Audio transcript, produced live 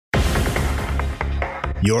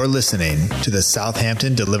You're listening to the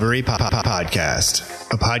Southampton Delivery Podcast,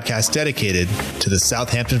 a podcast dedicated to the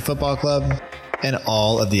Southampton Football Club and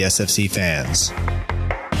all of the SFC fans.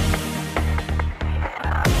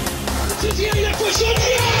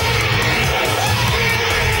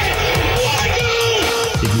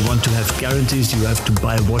 If you want to have guarantees, you have to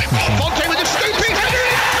buy a washing machine. Fonte with a scooping header.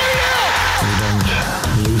 We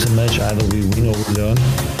don't lose a match, either we win or we learn.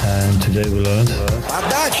 And today we learned.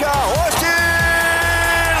 Отдача, Остин!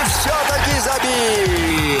 Все-таки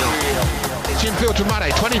забил! It's infield to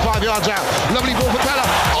Mane, 25 yards out. Lovely ball for Bella.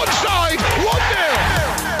 Onside, 1-0!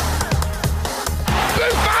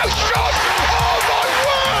 Buffon shot! Oh my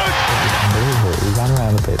word! Unbelievable. He ran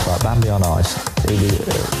around the pitch like Bambi on ice. It was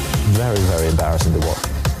very, very embarrassing to watch.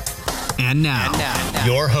 And now,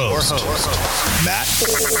 your host, Matt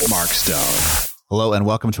Markstone. Hello and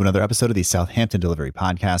welcome to another episode of the Southampton Delivery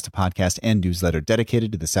Podcast, a podcast and newsletter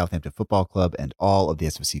dedicated to the Southampton Football Club and all of the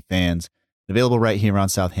SFC fans. Available right here on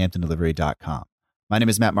SouthamptonDelivery.com. My name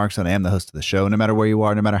is Matt Markstone. I am the host of the show. No matter where you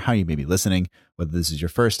are, no matter how you may be listening, whether this is your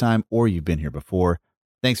first time or you've been here before,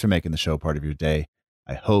 thanks for making the show part of your day.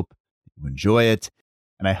 I hope you enjoy it,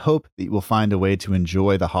 and I hope that you will find a way to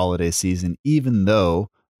enjoy the holiday season, even though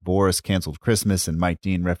Boris canceled Christmas and Mike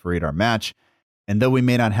Dean refereed our match. And though we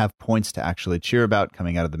may not have points to actually cheer about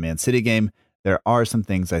coming out of the Man City game, there are some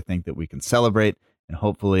things I think that we can celebrate, and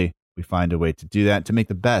hopefully we find a way to do that, to make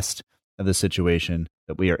the best of the situation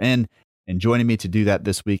that we are in. And joining me to do that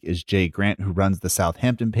this week is Jay Grant, who runs the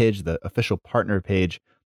Southampton page, the official partner page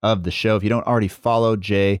of the show. If you don't already follow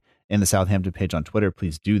Jay in the Southampton page on Twitter,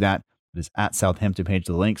 please do that. It is at Southampton page.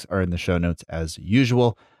 The links are in the show notes as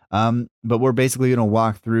usual. But we're basically going to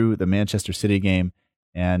walk through the Manchester City game,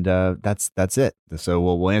 and that's it. So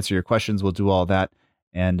we'll answer your questions. We'll do all that.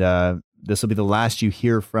 And this will be the last you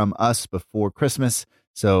hear from us before Christmas.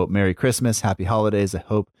 So Merry Christmas, Happy Holidays. I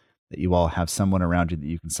hope that you all have someone around you that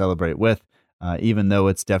you can celebrate with, even though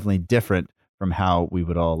it's definitely different from how we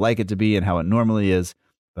would all like it to be and how it normally is.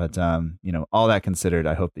 But, all that considered,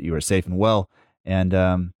 I hope that you are safe and well. And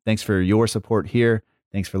thanks for your support here.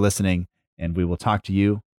 Thanks for listening. And we will talk to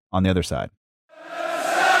you on the other side.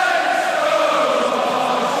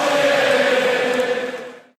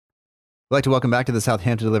 I'd like to welcome back to the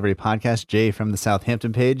Southampton Delivery Podcast, Jay from the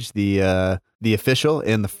Southampton page, the official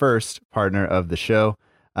and the first partner of the show.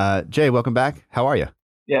 Jay, welcome back. How are you?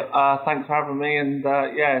 Yeah, thanks for having me. And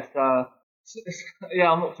I'm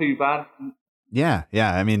not too bad. Yeah.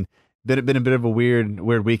 I mean, been a bit of a weird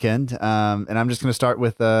weekend. And I'm just going to start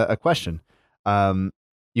with a question. You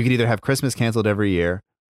could either have Christmas canceled every year,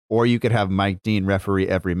 or you could have Mike Dean referee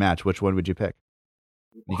every match. Which one would you pick?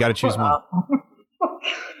 You got to choose one.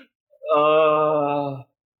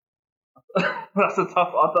 That's a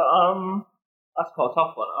tough one. That's quite a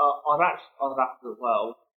tough one. I'd have to as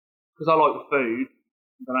well, because I like the food.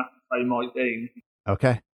 I'm gonna have to say Mike Dean.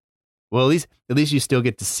 Okay. Well, at least you still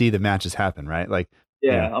get to see the matches happen, right? Like,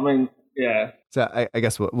 yeah. I mean, yeah. So I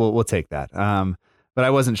guess we'll take that. But I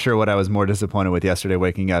wasn't sure what I was more disappointed with yesterday.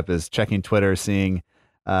 Waking up is checking Twitter, seeing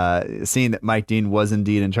that Mike Dean was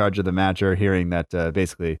indeed in charge of the match, or hearing that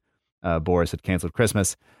basically Boris had canceled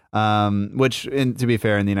Christmas. Which, to be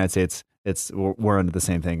fair, in the United States, we're under the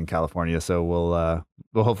same thing in California, so we'll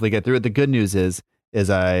hopefully get through it. The good news is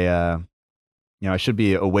I should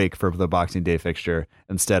be awake for the Boxing Day fixture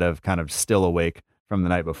instead of kind of still awake from the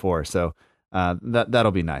night before, so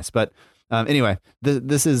that'll be nice. But anyway,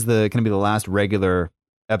 this is going to be the last regular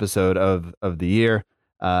episode of the year.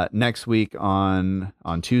 Next week on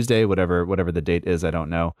Tuesday, whatever the date is, I don't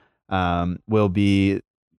know, will be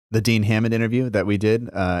the Dean Hammond interview that we did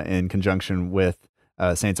in conjunction with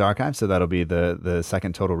Saints Archive. So that'll be the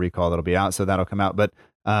second Total Recall that'll be out. So that'll come out. But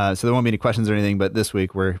so there won't be any questions or anything. But this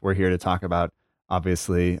week we're here to talk about,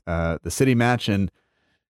 obviously, the City match, and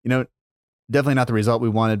definitely not the result we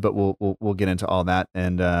wanted, but we'll get into all that.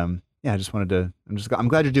 And I just wanted to. I'm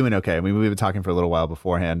glad you're doing okay. I mean, we've been talking for a little while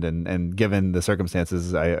beforehand, and given the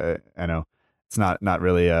circumstances, I know it's not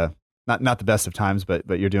really not the best of times, but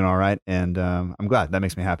you're doing all right, and I'm glad. That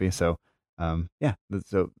makes me happy. So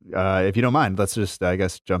so if you don't mind, let's just I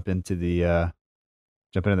guess jump into the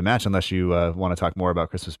match, unless you want to talk more about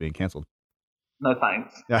Christmas being canceled. No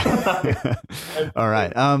thanks. Yeah. All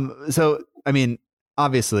right. So I mean,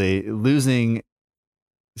 obviously, losing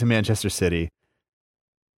to Manchester City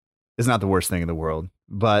is not the worst thing in the world,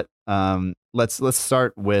 but let's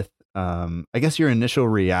start with I guess your initial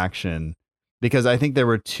reaction. Because I think there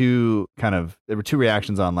were two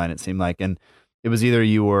reactions online, it seemed like, and it was either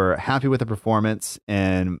you were happy with the performance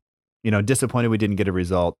and disappointed we didn't get a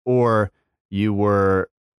result, or you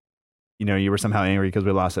were you were somehow angry because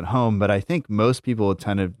we lost at home. But I think most people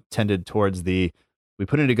tended towards we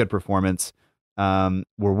put in a good performance. We're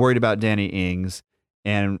worried about Danny Ings,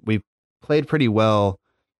 and we played pretty well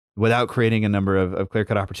without creating a number of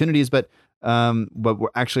clear-cut opportunities. But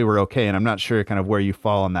we're okay. And I'm not sure kind of where you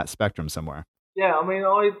fall on that spectrum somewhere. Yeah, I mean,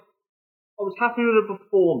 I was happy with the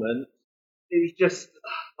performance. It was just,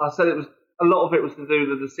 I said it was, a lot of it was to do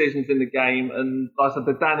with the decisions in the game. And like I said,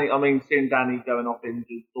 seeing Danny going off injured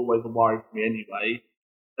is always a worry for me anyway.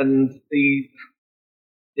 And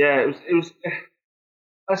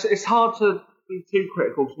it's hard to be too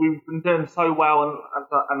critical because we've been doing so well.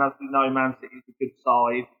 And as we know, Man City is a good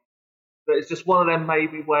side. But it's just one of them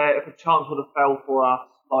maybe where if a chance would have fell for us,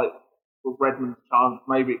 like with Redmond's chance,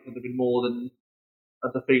 maybe it could have been more than a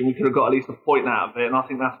defeat. We could have got at least a point out of it, and I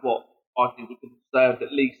think that's what I think we could have served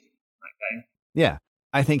at least in that game. Yeah,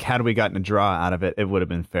 I think had we gotten a draw out of it, it would have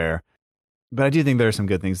been fair. But I do think there are some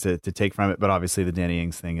good things to take from it. But obviously, the Danny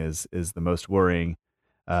Ings thing is the most worrying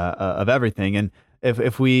of everything. And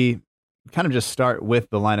if we kind of just start with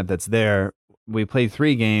the lineup that's there, we played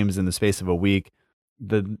 3 games in the space of a week.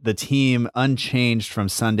 The team unchanged from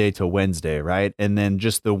Sunday to Wednesday, right? And then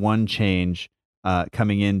just the one change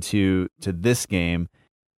coming into this game.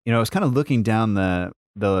 I was kind of looking down the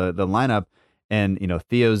lineup, and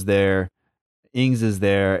Theo's there, Ings is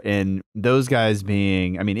there, and those guys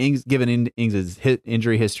being, Ings, given Ings'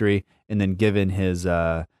 injury history, and then given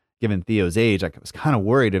Theo's age, I was kind of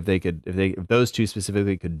worried if those two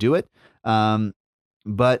specifically could do it.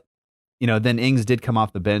 But then Ings did come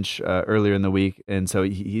off the bench earlier in the week, and so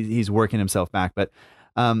he's working himself back. But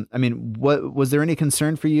what was there any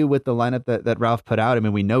concern for you with the lineup that Ralph put out?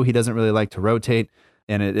 We know he doesn't really like to rotate,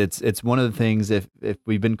 and it's one of the things. If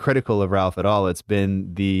we've been critical of Ralph at all, it's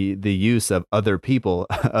been the use of other people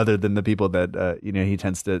other than the people that he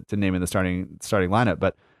tends to name in the starting lineup.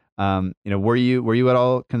 But were you at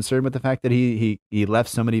all concerned with the fact that he left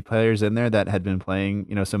so many players in there that had been playing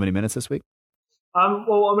so many minutes this week? First of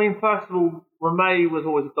all, Ramey was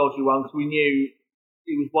always a dodgy one because we knew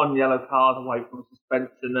he was one yellow card away from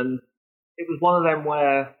suspension, and it was one of them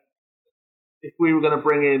where if we were going to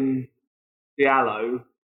bring in Diallo,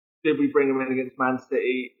 did we bring him in against Man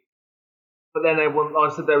City? But then there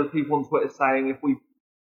were people on Twitter saying if we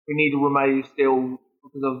need a Ramey still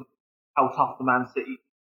because of how tough the Man City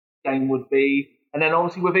game would be, and then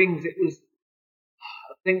obviously with Ings, it was.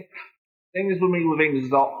 I think the thing is with me with Ings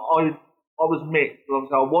is I was mixed.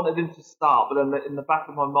 Obviously, I wanted him to start, but then in the back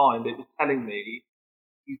of my mind, it was telling me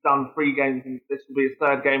he's done 3 games, and this will be his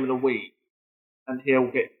 3rd game of the week, and he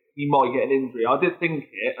might get an injury. I did think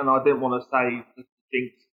it, and I didn't want to say just to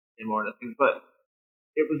jinx him or anything, but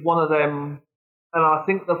it was one of them. And I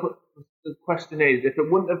think the question is, if it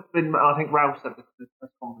wouldn't have been, I think Ralph said this in his press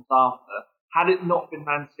conference after, had it not been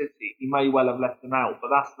Man City, he may well have left him out. But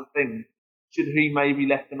that's the thing. Should he maybe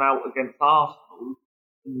left him out against Arsenal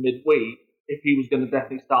in midweek? If he was going to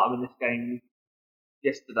definitely start him in this game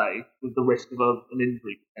yesterday with the risk of an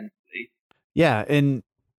injury potentially. Yeah, and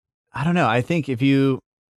I don't know. I think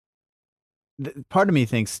part of me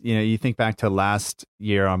thinks, you think back to last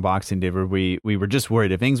year on Boxing Day where we were just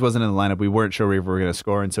worried if Ings wasn't in the lineup, we weren't sure if we were going to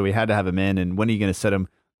score, and so we had to have him in. And when are you going to set him?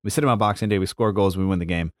 We set him on Boxing Day, we score goals, we win the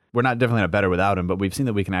game. We're definitely not better without him, but we've seen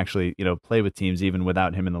that we can actually play with teams even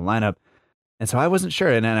without him in the lineup. And so I wasn't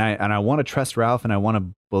sure, and I want to trust Ralph, and I want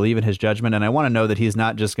to believe in his judgment, and I want to know that he's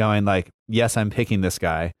not just going like, yes, I'm picking this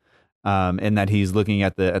guy, and that he's looking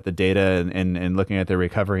at the data and looking at their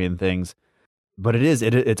recovery and things. But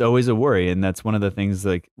it's always a worry, and that's one of the things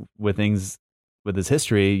like with his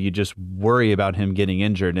history, you just worry about him getting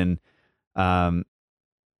injured, and I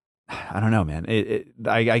don't know, man.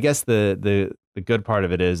 I guess the good part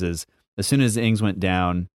of it is as soon as Ings went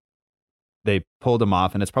down, they pulled him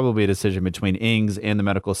off, and it's probably a decision between Ings and the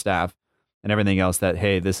medical staff and everything else that,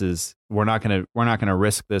 hey, we're not gonna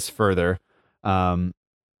risk this further.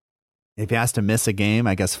 If he has to miss a game,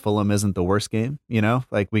 I guess Fulham isn't the worst game.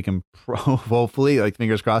 Like we can hopefully, like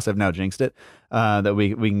fingers crossed, I've now jinxed it, that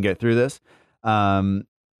we can get through this. And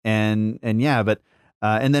yeah, but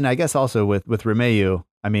and then I guess also with Romeu,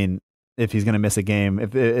 if he's gonna miss a game, if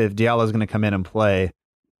Diallo's gonna come in and play,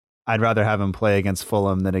 I'd rather have him play against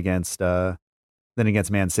Fulham than against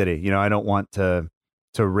Man City. I don't want to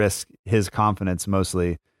risk his confidence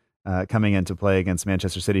mostly coming into play against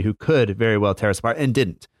Manchester City, who could very well tear us apart and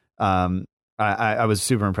didn't. I was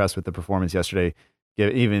super impressed with the performance yesterday,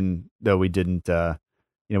 even though we didn't get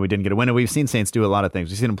a win. And we've seen Saints do a lot of things.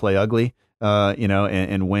 We've seen them play ugly,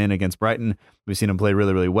 and win against Brighton. We've seen them play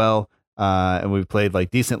really, really well, and we've played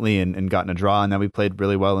like decently and gotten a draw, and then we played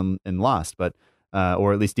really well and lost. But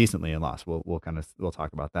or at least decently in loss. We'll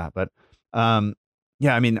talk about that. But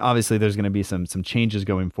yeah, I mean, obviously there's going to be some changes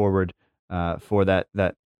going forward for that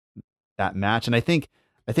match, and I think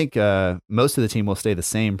most of the team will stay the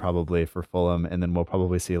same probably for Fulham, and then we'll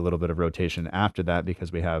probably see a little bit of rotation after that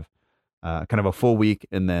because we have kind of a full week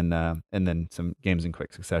and then some games in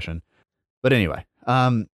quick succession. But anyway,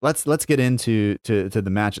 let's get into the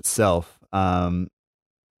match itself.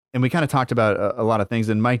 And we kind of talked about a lot of things,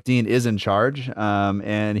 and Mike Dean is in charge,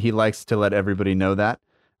 and he likes to let everybody know that.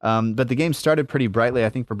 But the game started pretty brightly, I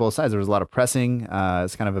think, for both sides. There was a lot of pressing.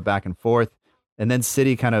 It's kind of a back and forth. And then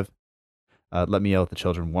City kind of, let me yell at the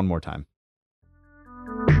children one more time.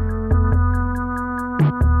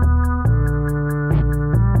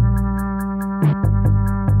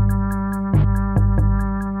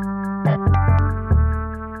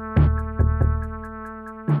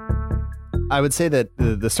 I would say that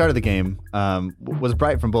the start of the game was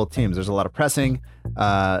bright from both teams. There's a lot of pressing.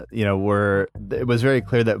 It was very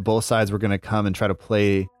clear that both sides were going to come and try to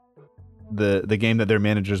play the game that their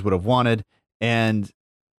managers would have wanted, and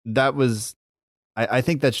that was, I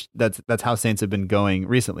think that's how Saints have been going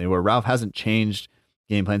recently, where Ralph hasn't changed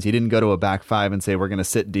game plans. He didn't go to a back five and say we're going to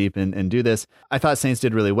sit deep and do this. I thought Saints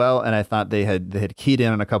did really well, and I thought they had keyed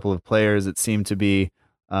in on a couple of players. It seemed to be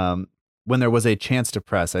when there was a chance to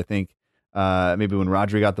press. I think. Maybe when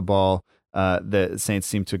Rodri got the ball, the Saints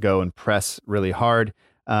seemed to go and press really hard,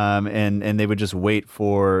 and they would just wait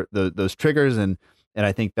for those triggers, and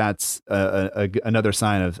I think that's another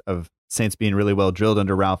sign of Saints being really well drilled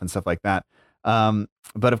under Ralph and stuff like that.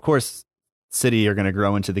 But of course, City are going to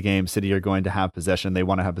grow into the game. City are going to have possession. They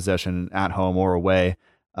want to have possession at home or away,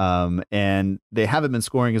 and they haven't been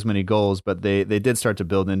scoring as many goals, but they did start to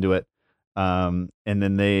build into it, and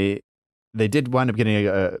then they did wind up getting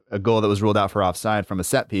a goal that was ruled out for offside from a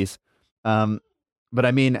set piece. But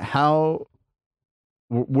I mean, how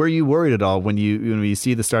were you worried at all when you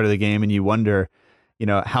see the start of the game and you wonder,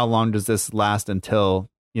 how long does this last until,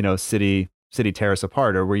 City tear us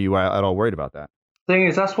apart, or were you at all worried about that? The thing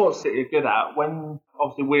is, that's what City are good at. When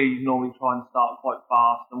obviously we normally try and start quite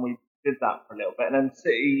fast, and we did that for a little bit, and then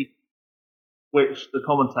City, which the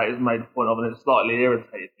commentators made a point of, and it slightly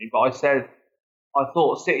irritated me, but I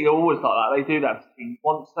thought City are always like that. They do that to teams.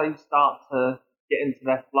 Once they start to get into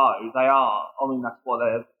their flow, they are. I mean, that's why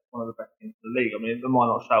they're one of the best teams in the league. I mean, they might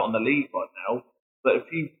not show it on the league right now, but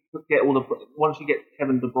if you get once you get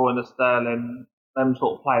Kevin De Bruyne, Sterling, them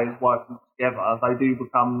sort of players working together, they do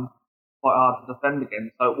become quite hard to defend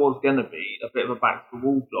against. So it was going to be a bit of a back to the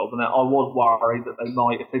wall job, and I was worried that they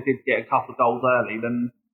might, if they did get a couple of goals early,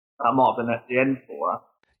 then that might have been at the end for us.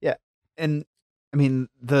 Yeah, and I mean,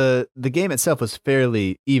 the game itself was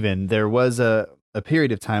fairly even. There was a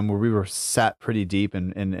period of time where we were sat pretty deep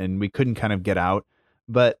and we couldn't kind of get out.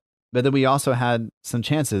 But then we also had some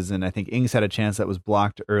chances, and I think Ings had a chance that was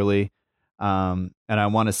blocked early. And I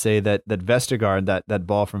want to say that Vestergaard, that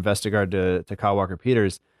ball from Vestergaard to Kyle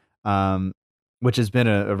Walker-Peters, which has been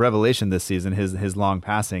a revelation this season. His long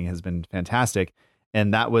passing has been fantastic.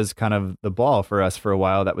 And that was kind of the ball for us for a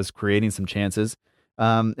while that was creating some chances.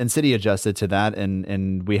 And City adjusted to that,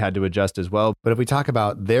 and we had to adjust as well. But if we talk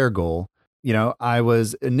about their goal, I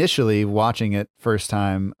was initially watching it first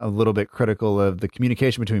time a little bit critical of the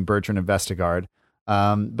communication between Bertrand and Vestergaard.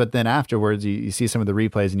 But then afterwards, you see some of the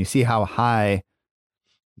replays and you see how high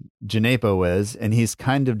Djenepo is, and he's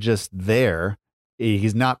kind of just there.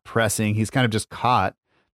 He's not pressing. He's kind of just caught,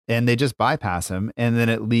 and they just bypass him. And then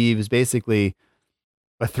it leaves basically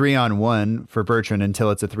a 3-on-1 for Bertrand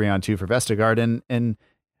until it's a 3-on-2 for Vestergaard. And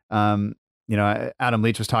Adam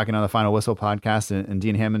Leach was talking on the Final Whistle podcast, and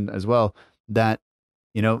Dean Hammond as well, that,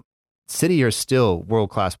 City are still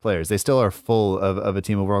world-class players. They still are full of a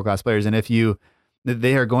team of world-class players. And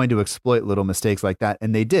they are going to exploit little mistakes like that.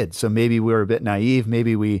 And they did. So maybe we were a bit naive.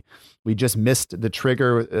 Maybe we just missed the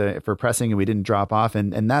trigger for pressing and we didn't drop off.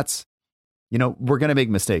 And that's, we're going to make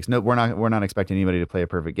mistakes. No, we're not expecting anybody to play a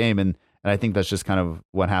perfect game. And I think that's just kind of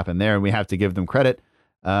what happened there. And we have to give them credit.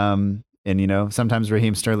 And sometimes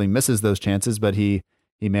Raheem Sterling misses those chances, but he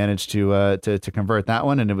managed to convert that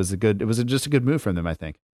one. And it was just a good move from them, I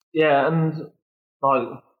think. Yeah. And like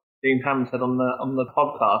Dean Hammond said on the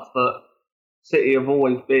podcast, that City have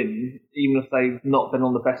always been, even if they've not been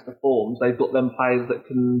on the best of forms, they've got them players that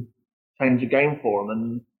can change a game for them.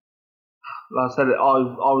 And like I said, I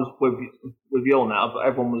was with you on that, but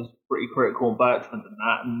everyone was pretty critical on Bertrand and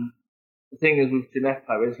that. And the thing is with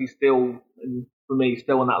Djenepo is he's still, for me,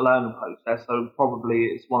 still in that learning process. So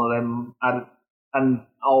probably it's one of them. And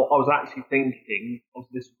I was actually thinking,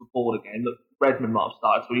 obviously this was before the game, that Redmond might have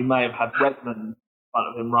started. So he may have had Redmond in front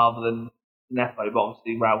of him rather than Djenepo. But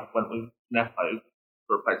obviously Ralph went with Nepo to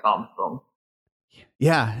replace Armstrong.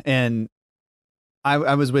 Yeah, and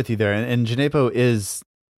I was with you there. And Djenepo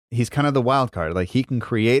he's kind of the wild card. Like, he can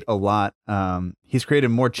create a lot. He's created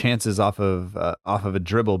more chances off of a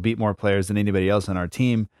dribble, beat more players than anybody else on our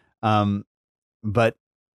team. But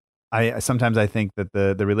sometimes I think that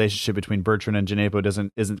the relationship between Bertrand and Djenepo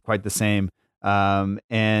isn't quite the same.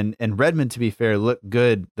 And Redmond, to be fair, looked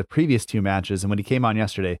good the previous two matches, and when he came on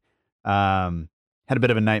yesterday, had a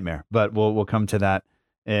bit of a nightmare. But we'll come to that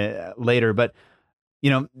later. But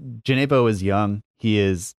Djenepo is young.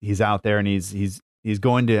 He's out there, and he's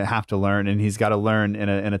going to have to learn, and he's got to learn in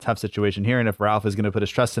a tough situation here. And if Ralph is going to put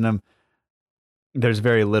his trust in him, there's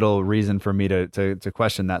very little reason for me to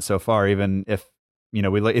question that so far. Even if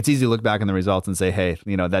it's easy to look back on the results and say, hey,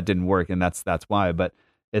 that didn't work, and that's why. But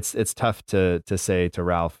it's tough to say to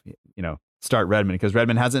Ralph, start Redmond, because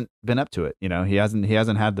Redmond hasn't been up to it. He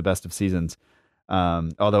hasn't had the best of seasons.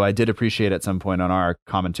 Although I did appreciate at some point on our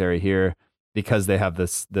commentary here, because they have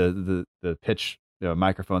the pitch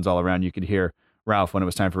microphones all around, you could hear Ralph when it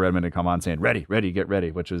was time for Redmond to come on saying, ready, get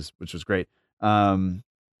ready, which was great.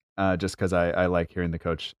 Just because I like hearing the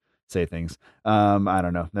coach say things. I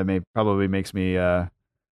don't know. That probably makes me,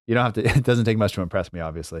 you don't have to, it doesn't take much to impress me,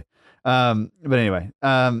 obviously. But anyway,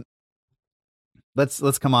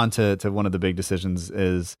 let's come on to one of the big decisions.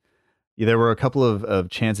 Is there were a couple of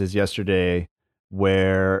chances yesterday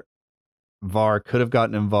where VAR could have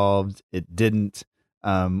gotten involved. It didn't.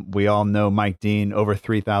 We all know Mike Dean, over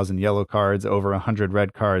 3,000 yellow cards, over 100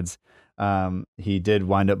 red cards. He did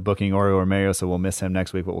wind up booking Oriol Romeo, so we'll miss him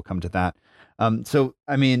next week, but we'll come to that. So,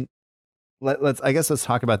 I mean, let's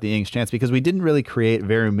talk about the Ings chance, because we didn't really create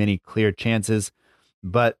very many clear chances,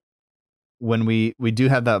 but when we do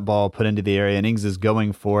have that ball put into the area and Ings is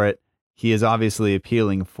going for it, he is obviously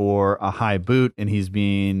appealing for a high boot, and he's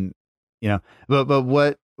being, but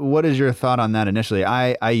what is your thought on that initially?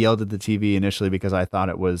 I yelled at the TV initially because I thought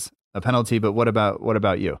it was a penalty, but what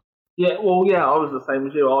about you? Yeah, well, yeah, I was the same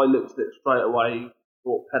as you. I looked at it straight away,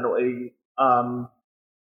 thought penalty.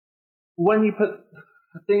 When you put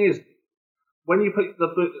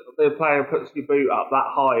the player puts your boot up that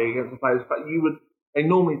high against the player's back, they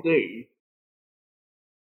normally do,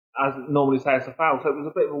 as normally say it's a foul. So it was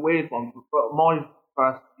a bit of a weird one. But my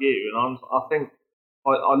first view, and I think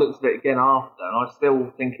I looked at it again after, and I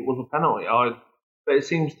still think it was a penalty. But it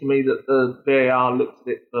seems to me that the VAR looked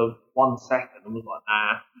at it for 1 second and was like,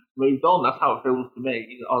 nah, moved on. That's how it feels to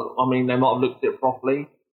me. I mean, they might have looked at it properly.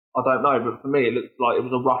 I don't know, but for me, it looked like it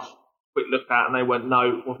was a rushed, quick look at, and they went, no,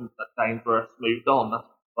 it wasn't that dangerous, moved on.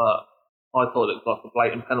 But I thought it was like a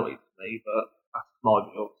blatant penalty to me, but that's my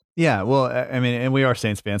view. Yeah, well, I mean, and we are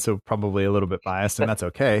Saints fans, so probably a little bit biased, and that's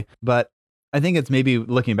okay. But I think it's maybe,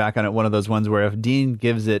 looking back on it, one of those ones where if Dean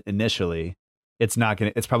gives it initially, it's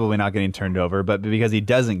probably not getting turned over, but because he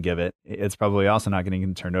doesn't give it, it's probably also not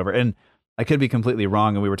getting turned over. And I could be completely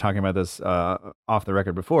wrong, and we were talking about this off the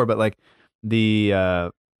record before, but like the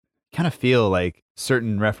kind of feel like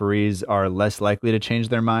certain referees are less likely to change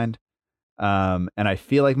their mind. And I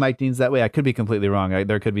feel like Mike Dean's that way. I could be completely wrong.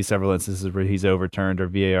 There could be several instances where he's overturned or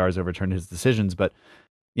VAR has overturned his decisions, but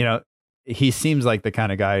he seems like the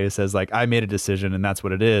kind of guy who says, like, I made a decision and that's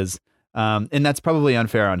what it is. And that's probably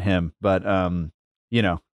unfair on him, but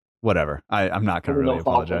whatever. I'm not going to really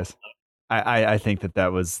apologize. I think that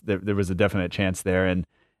there was a definite chance there, and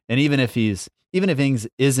even if Ings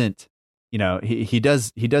isn't, he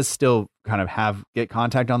does still kind of get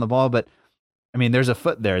contact on the ball, but I mean, there's a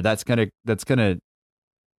foot there that's gonna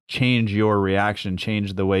change your reaction,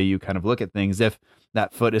 change the way you kind of look at things. If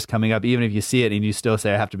that foot is coming up, even if you see it and you still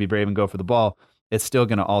say I have to be brave and go for the ball, it's still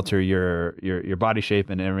going to alter your body shape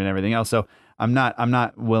and everything else. So I'm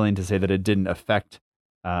not willing to say that it didn't affect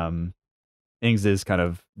Ings's kind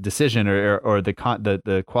of decision or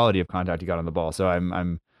the quality of contact he got on the ball. So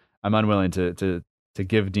I'm unwilling to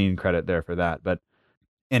give Dean credit there for that. But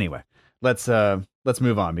anyway, let's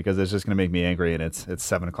move on, because it's just going to make me angry, and it's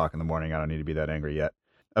 7:00 in the morning. I don't need to be that angry yet.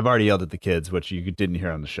 I've already yelled at the kids, which you didn't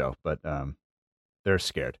hear on the show, but they're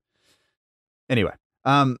scared. Anyway,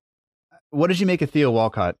 what did you make of Theo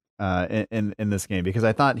Walcott in this game? Because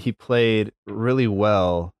I thought he played really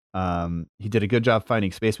well. He did a good job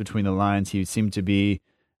finding space between the lines. He seemed to be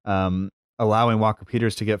allowing Walker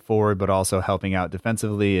Peters to get forward, but also helping out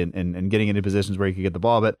defensively and getting into positions where he could get the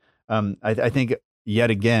ball. But I think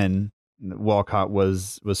yet again, Walcott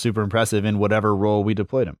was super impressive in whatever role we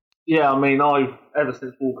deployed him. Yeah, I mean, ever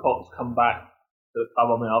since Walcott's come back to the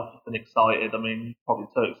club, I mean, I've just been excited. I mean, probably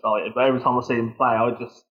too excited, but every time I see him play, I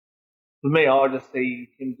just see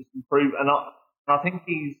him just improve. And I think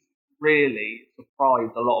he's really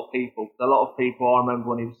surprised a lot of people. A lot of people, I remember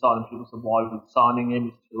when he was signing, people said, why are we signing him?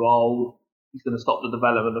 He's too old. He's going to stop the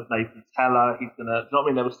development of Nathan Teller. He's going to, do you know what I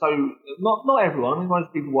mean? There was not everyone. I mean,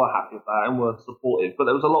 most people were happy about it and were supportive, but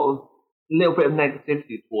there was a little bit of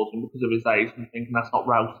negativity towards him because of his age and thinking that's not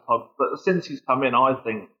Ralph's type. But since he's come in, I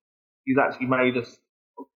think he's actually made us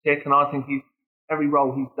tick, and I think every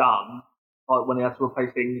role he's done, like when he had to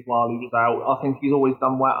replace Ings while he was out, I think he's always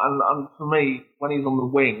done well. And for me, when he's on the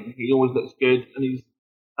wing, he always looks good, and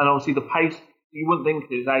obviously the pace. You wouldn't think at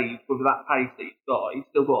his age, with that pace that he's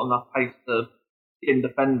still got enough pace to skin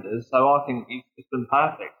defenders. So I think it's been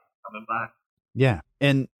perfect coming back. Yeah,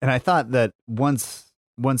 and I thought that once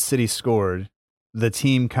City scored, the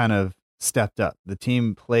team kind of stepped up. The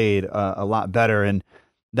team played a lot better, and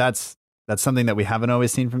that's something that we haven't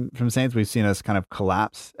always seen from Saints. We've seen us kind of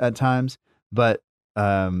collapse at times, but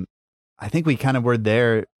I think we kind of were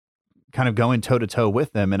there, kind of going toe to toe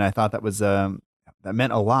with them, and I thought that was. That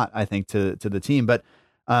meant a lot, I think, to the team. But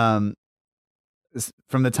from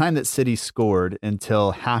the time that City scored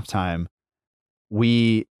until halftime,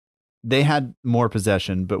 they had more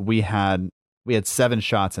possession, but we had 7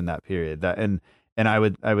 shots in that period. And I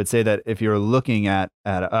would say that if you're looking at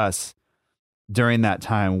us during that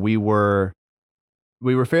time, we were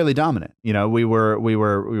fairly dominant. You know, we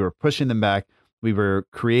were pushing them back. We were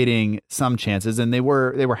creating some chances, and they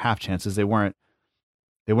were half chances. They weren't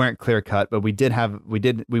clear cut, but we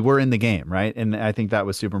were in the game, right? And I think that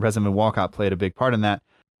was super impressive. And Walcott played a big part in that.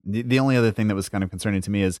 The only other thing that was kind of concerning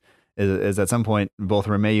to me is at some point both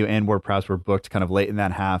Romeu and Ward-Prowse were booked kind of late in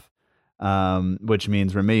that half, which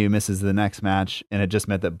means Romeu misses the next match, and it just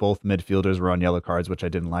meant that both midfielders were on yellow cards, which I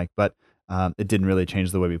didn't like, but it didn't really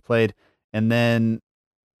change the way we played. And then,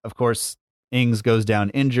 of course, Ings goes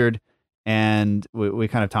down injured, and we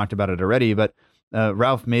kind of talked about it already, but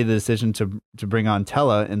Ralph made the decision to bring on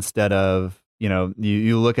Tella instead of,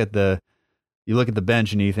 you look at the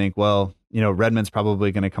bench and you think, well, Redmond's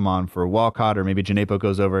probably going to come on for Walcott, or maybe Djenepo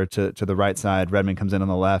goes over to the right side, Redmond comes in on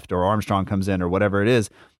the left, or Armstrong comes in, or whatever it is.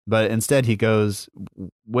 But instead he goes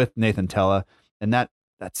with Nathan Tella, and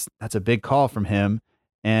that's a big call from him.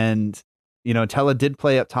 And, Tella did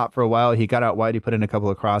play up top for a while. He got out wide, he put in a couple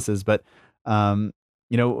of crosses, but I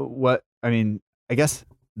guess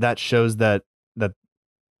that shows that the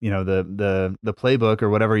playbook, or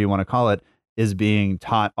whatever you want to call it, is being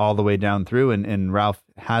taught all the way down through, and Ralph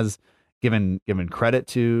has given credit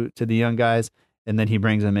to the young guys, and then he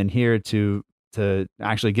brings them in here to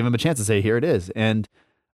actually give them a chance to say, here it is. And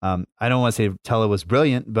I don't want to say Tella was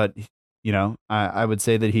brilliant, but I would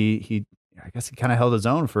say that he kind of held his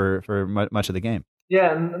own for much of the game.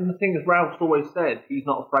 Yeah, and the thing is, Ralph's always said he's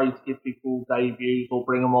not afraid to give people debuts or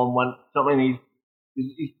bring them on when. I mean,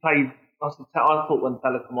 he's played. I thought when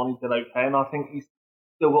Tella came on, he did okay, and I think he's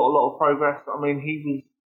still got a lot of progress. I mean, he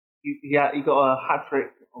got a hat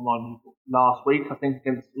trick on last week. I think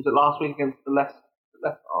was it last week against the Leicester?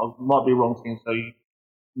 I might be wrong, so you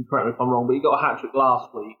can correct me if I'm wrong. But he got a hat trick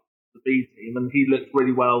last week, the B team, and he looked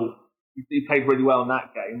really well. He played really well in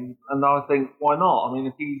that game, and I think why not? I mean,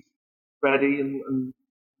 if he's ready and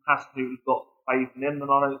has to, he's got faith in him, then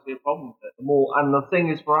I don't see a problem with it. And the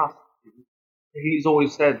thing is for us. He's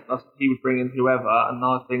always said he would bring in whoever, and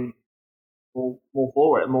I think more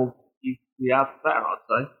for it, more you have better, I'd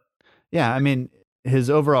say. Yeah, I mean, his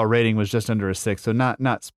overall rating was just under a 6, so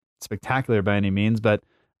not spectacular by any means, but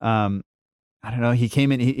I don't know. He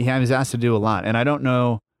came in, he was asked to do a lot, and I don't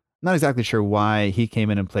know, I'm not exactly sure why he came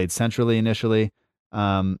in and played centrally initially,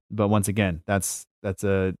 but once again, that's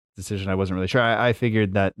a decision I wasn't really sure. I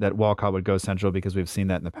figured that Walcott would go central because we've seen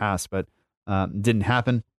that in the past, but didn't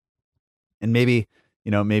happen. And maybe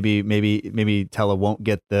Tella won't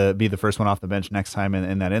be the first one off the bench next time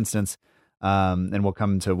in that instance. And we'll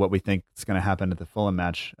come to what we think is going to happen at the Fulham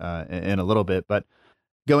match in a little bit. But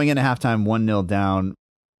going into halftime 1-0 down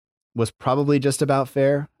was probably just about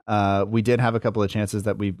fair. We did have a couple of chances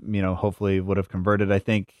that we hopefully would have converted. I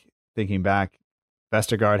think, thinking back,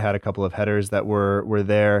 Vestergaard had a couple of headers that were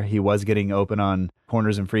there. He was getting open on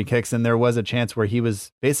corners and free kicks, and there was a chance where he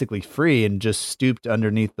was basically free and just stooped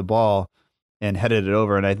underneath the ball and headed it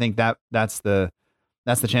over. And I think that's the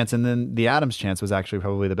chance. And then the Adams chance was actually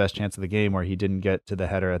probably the best chance of the game, where he didn't get to the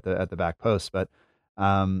header at the back post. But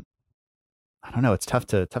I don't know. It's tough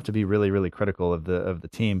to be really, really critical of the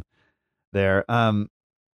team there. And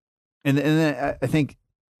then I think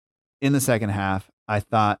in the second half, I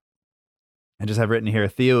thought, I just have written here,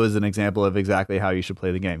 Theo is an example of exactly how you should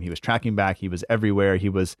play the game. He was tracking back. He was everywhere. He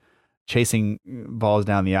was chasing balls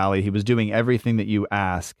down the alley. He was doing everything that you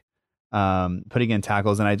ask. Putting in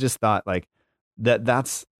tackles, and I just thought, like,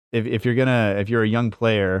 that's if you're a young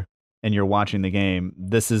player and you're watching the game,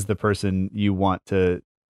 this is the person you want to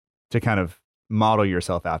kind of model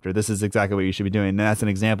yourself after. This is exactly what you should be doing. And that's an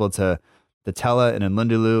example to Tella and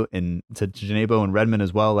Lundulu and to Janebo and Redmond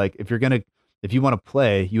as well. Like if you want to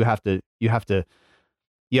play, you have to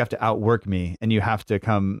outwork me, and you have to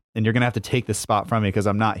come, and you're going to have to take this spot from me because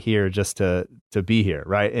I'm not here just to be here.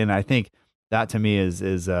 Right. And I think that to me is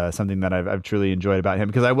something that I've truly enjoyed about him,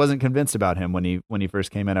 because I wasn't convinced about him when he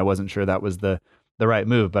first came in. I wasn't sure that was the right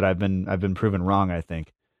move, but I've been proven wrong, I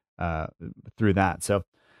think, through that. So,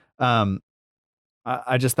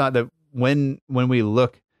 I just thought that when we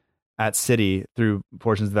look at City through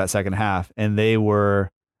portions of that second half, and we were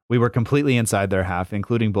completely inside their half,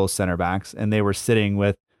 including both center backs, and they were sitting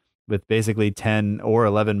with basically 10 or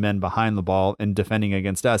 11 men behind the ball and defending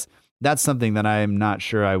against us. That's something that I'm not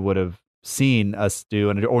sure I would have seen us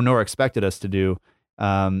do, or nor expected us to do,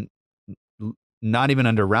 not even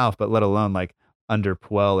under Ralph, but let alone like under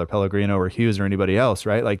Puel or Pellegrino or Hughes or anybody else,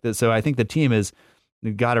 right? Like this, so I think the team has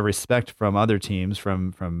got a respect from other teams,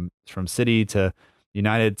 from City to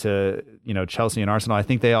United to Chelsea and Arsenal. I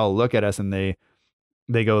think they all look at us and they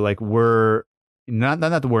go like, we're not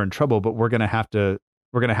that we're in trouble, but we're gonna have to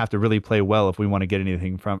really play well if we want to get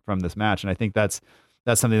anything from this match. And I think that's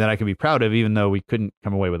something that I can be proud of, even though we couldn't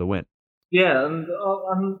come away with a win. Yeah, and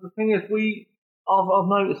the thing is, I've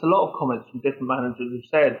noticed a lot of comments from different managers who've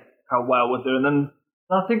said how well we're doing, and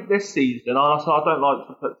I think this season, I don't like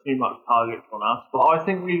to put too much targets on us, but I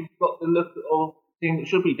think we've got the look of team that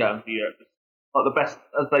should be going for Europe, like the best,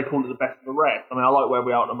 as they call it, the best of the rest. I mean, I like where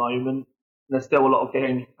we are at the moment. There's still a lot of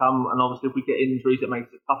games to come, and obviously if we get injuries, it makes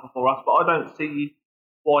it tougher for us. But I don't see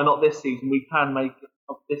why not this season. We can make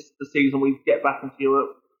this the season we get back into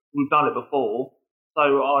Europe. We've done it before. So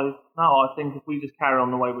I think if we just carry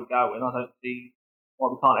on the way we're going, I don't see why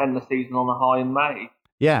we can't end the season on a high in May.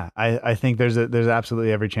 Yeah, I think there's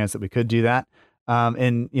absolutely every chance that we could do that.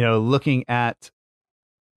 And looking at,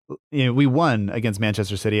 we won against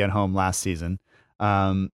Manchester City at home last season.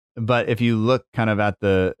 But if you look kind of at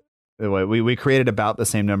the way we created about the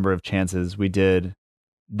same number of chances we did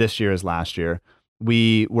this year as last year.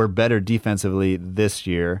 We were better defensively this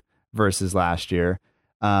year versus last year.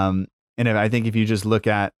 And I think if you just look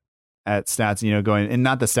at stats, going, and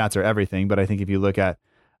not the stats are everything, but I think if you look at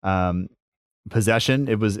possession,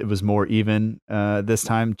 it was more even this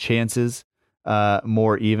time. Chances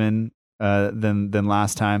more even than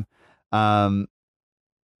last time.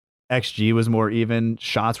 XG was more even.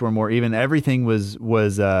 Shots were more even. Everything was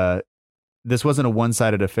this wasn't a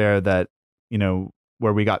one-sided affair that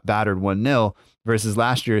where we got battered 1-0 versus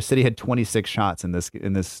last year. City had 26 shots in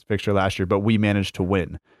this fixture last year, but we managed to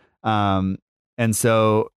win. And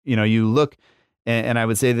so you look, and I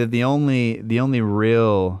would say that the only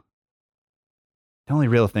real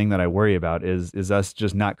thing that I worry about is us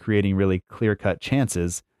just not creating really clear-cut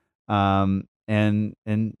chances. And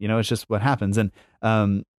it's just what happens. And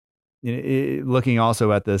looking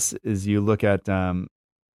also at this is you look at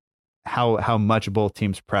how much both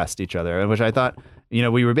teams pressed each other, which I thought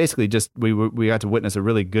we were basically we got to witness a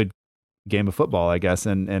really good game of football, I guess,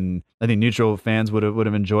 and I think neutral fans would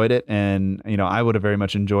have enjoyed it, and I would have very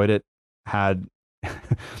much enjoyed it had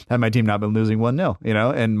my team not been losing 1-0,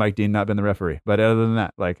 and Mike Dean not been the referee. But other than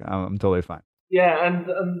that, like I'm totally fine. Yeah, and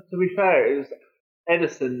to be fair, it was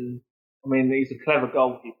Ederson. I mean, he's a clever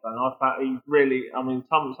goalkeeper, and I thought he really. I mean,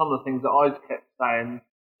 some of the things that I kept saying,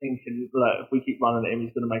 thinking, look, if we keep running at him,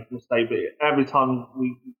 he's going to make a mistake. But every time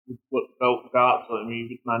we go up to him, he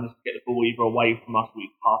would manage to get the ball either away from us, or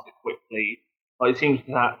we'd pass it quickly. Like, it seems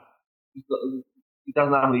that he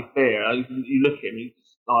doesn't have any fear. You look at him, he's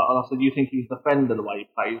just, and I said, you think he's a defender the way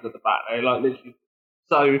he plays at the back there, like literally.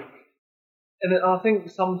 So, and I think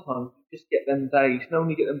sometimes you just get them days. When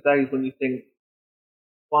you get them days when you think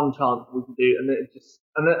one chance we can do, and it just,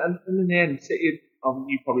 and in the end, City.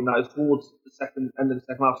 You probably noticed towards the end of the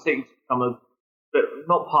second half, City's become a bit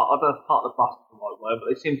not part. I don't know if part of the bus is the right word,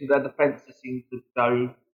 but they seemed to their defence seemed to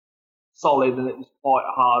go solid, and it was quite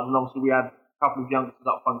hard. And obviously, we had a couple of youngsters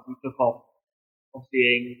up front. We took off obviously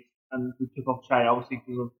Ings, and we took off Che, obviously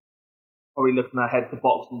because of probably looking ahead to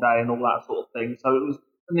Boxing Day and all that sort of thing. So it was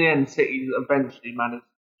in the end, City eventually managed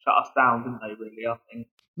to shut us down, didn't they? Really, I think.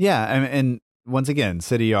 Yeah, and once again,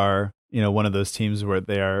 City are one of those teams where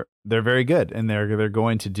they're very good, and they're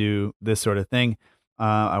going to do this sort of thing.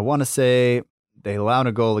 I want to say they allowed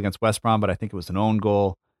a goal against West Brom, but I think it was an own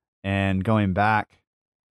goal. And going back,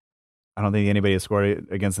 I don't think anybody has scored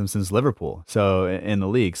against them since Liverpool. So in the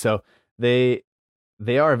league, so they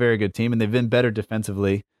are a very good team, and they've been better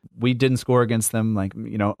defensively. We didn't score against them,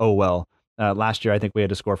 last year I think we had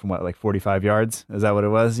to score from 45 yards. Is that what it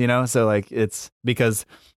was? So like it's because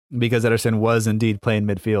because Ederson was indeed playing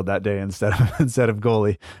midfield that day instead of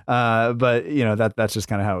goalie. But that's just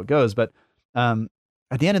kind of how it goes. But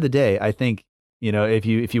at the end of the day, I think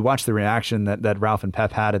if you watch the reaction that Ralph and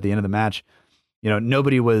Pep had at the end of the match,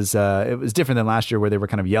 nobody was. It was different than last year where they were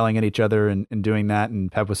kind of yelling at each other and doing that,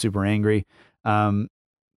 and Pep was super angry.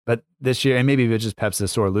 But this year, and maybe it was just Pep's a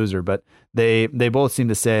sore loser, but they both seem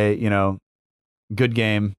to say, good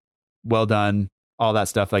game, well done, all that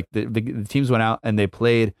stuff. Like the teams went out and they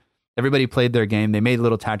played. Everybody played their game. They made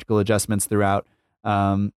little tactical adjustments throughout.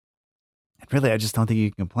 And really, I just don't think you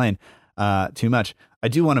can complain too much. I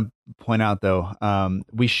do want to point out, though,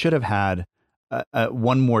 we should have had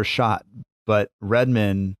one more shot, but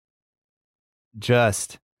Redmond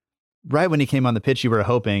just right when he came on the pitch, you were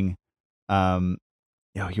hoping, you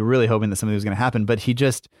were really hoping that something was going to happen, but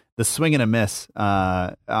the swing and a miss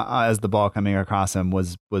as the ball coming across him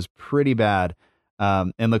was pretty bad.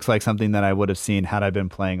 And looks like something that I would have seen had I been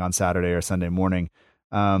playing on Saturday or Sunday morning.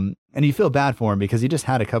 And you feel bad for him because he just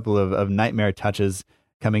had a couple of nightmare touches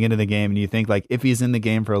coming into the game. And you think, like, if he's in the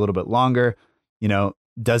game for a little bit longer,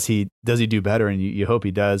 does he do better? And you hope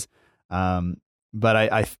he does. But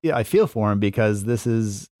I feel for him because this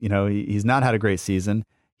is, he's not had a great season.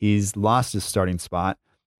 He's lost his starting spot,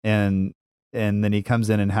 and then he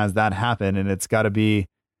comes in and has that happen. And it's got to be,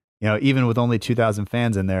 even with only 2,000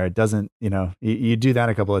 fans in there, it doesn't, you do that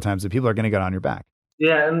a couple of times and people are going to get on your back.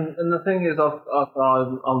 Yeah, and the thing is, I've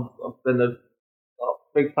been a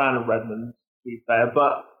big fan of Redmond, to be fair,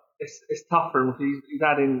 but it's tough for him because he's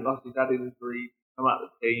had injury, come out of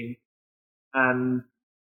the team, and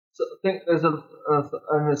so I think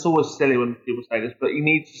and it's always silly when people say this, but he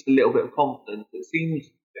needs just a little bit of confidence. It seems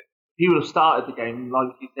if he would have started the game,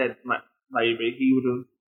 like you said, maybe he would have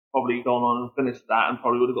probably gone on and finished that and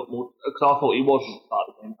probably would have got more, because I thought he wasn't start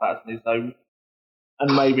the game personally, so,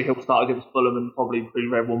 and maybe he'll start against Fulham and probably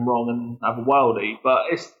prove everyone wrong and have a worldie,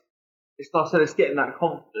 but it's like I said, it's getting that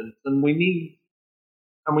confidence, and we need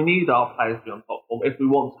our players to be on top form if we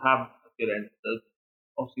want to have a good end to,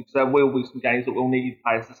 obviously, because there will be some games that we'll need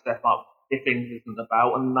players to step up if things isn't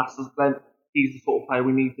about, and he's the sort of player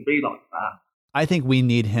we need to be like that. I think we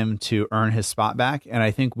need him to earn his spot back, and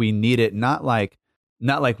I think we need it not like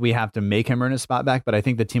we have to make him earn his spot back, but I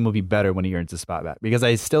think the team will be better when he earns his spot back, because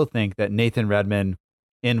I still think that Nathan Redmond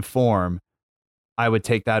in form, I would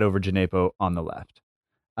take that over Djenepo on the left.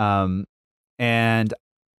 And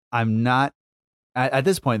I'm not at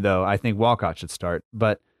this point, though, I think Walcott should start,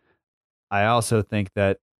 but I also think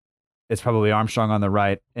that it's probably Armstrong on the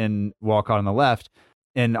right and Walcott on the left.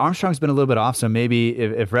 And Armstrong's been a little bit off, so maybe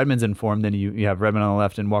if Redmond's informed, then you have Redmond on the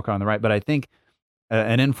left and Walcott on the right. But I think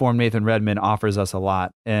an informed Nathan Redmond offers us a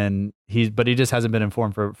lot, and he just hasn't been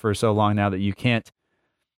informed for so long now that you can't.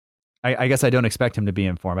 I guess I don't expect him to be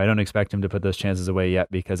informed. I don't expect him to put those chances away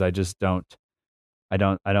yet because I just don't. I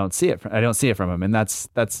don't see it. I don't see it from him, and it's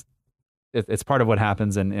part of what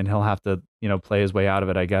happens, and he'll have to play his way out of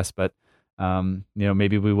it, I guess. But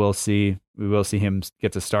maybe we will see him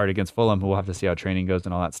get to start against Fulham. We'll have to see how training goes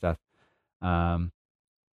and all that stuff.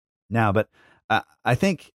 But I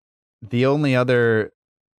think the only other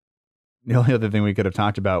thing we could have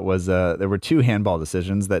talked about was there were two handball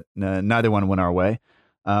decisions that neither one went our way.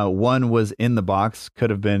 One was in the box,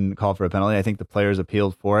 could have been called for a penalty. I think the players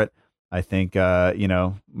appealed for it. I think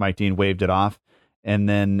Mike Dean waved it off, and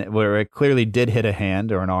then where it clearly did hit a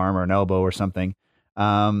hand or an arm or an elbow or something.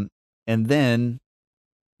 And then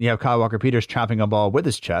you have Kyle Walker-Peters trapping a ball with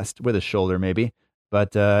his chest, with his shoulder maybe,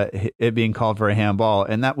 but it being called for a handball.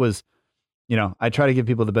 And that was, I try to give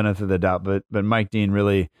people the benefit of the doubt, but Mike Dean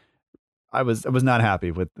really, I was not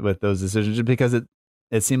happy with those decisions because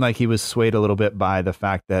it seemed like he was swayed a little bit by the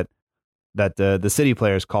fact that the City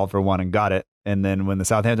players called for one and got it. And then when the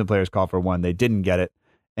Southampton players called for one, they didn't get it.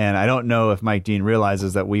 And I don't know if Mike Dean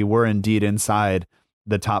realizes that we were indeed inside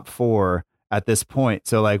the top four at this point.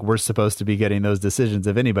 So we're supposed to be getting those decisions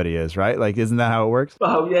if anybody is, right? Isn't that how it works?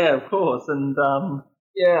 Oh yeah, of course. And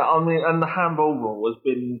and the handball rule has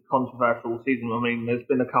been controversial all season. I mean, there's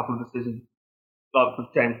been a couple of decisions, like for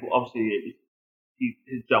James, obviously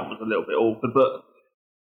his jump was a little bit awkward, but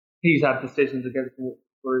he's had decisions against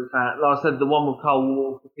for his hand. Like I said, the one with Kyle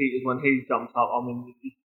Walker-Peters when he jumped up, I mean,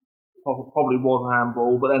 it probably was a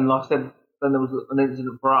handball, but then like I said, then there was an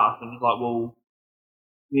incident for us, and it was like, well,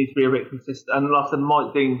 you need to be a bit consistent. And like I said,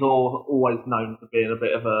 Mike Dean's always known for being a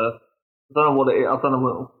bit of a, I don't know what it is, I don't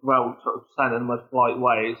know what, saying it in the most polite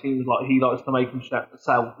way, it seems like he likes to make himself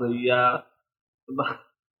the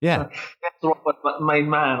yeah. That's the right word, main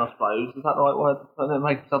man, I suppose. Is that the right word?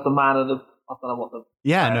 Make himself the man of the I don't know what the.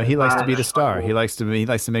 Yeah, no, he likes to be the star. He likes to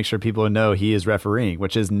make sure people know he is refereeing,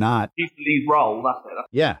 which is not. He's the lead role. That's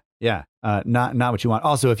it. Yeah. Not what you want.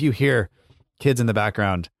 Also, if you hear kids in the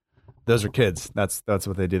background, those are kids. That's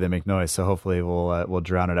what they do. They make noise. So hopefully we'll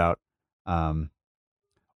drown it out.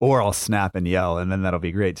 Or I'll snap and yell, and then that'll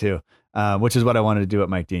be great too. Which is what I wanted to do at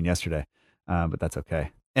Mike Dean yesterday. But that's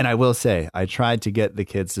okay. And I will say, I tried to get the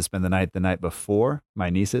kids to spend the night before, my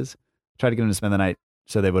nieces. Tried to get them to spend the night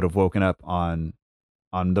so they would have woken up on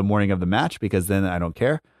the morning of the match, because then I don't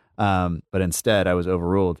care. But instead, I was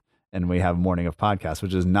overruled, and we have morning of podcast,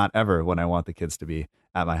 which is not ever when I want the kids to be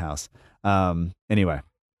at my house. Anyway,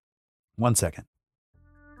 1 second.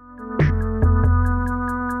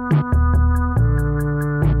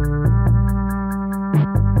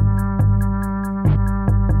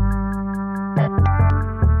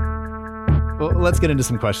 Well, let's get into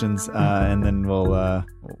some questions, and then we'll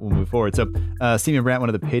move forward. So, Stephen Brandt, one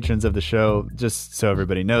of the patrons of the show, just so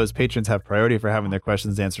everybody knows, patrons have priority for having their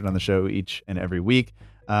questions answered on the show each and every week.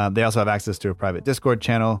 They also have access to a private Discord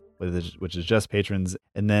channel, which is just patrons.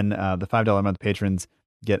 And then the $5 a month patrons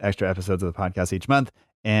get extra episodes of the podcast each month.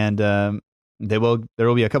 And there will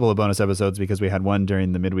be a couple of bonus episodes, because we had one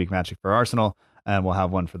during the midweek match for Arsenal, and we'll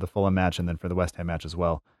have one for the Fulham match and then for the West Ham match as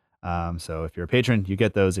well. So if you're a patron, you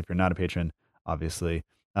get those. If you're not a patron, obviously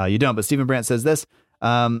you don't. But Stephen Brandt says this: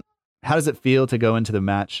 how does it feel to go into a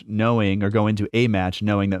match knowing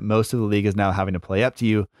that most of the league is now having to play up to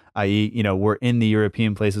you, i.e., we're in the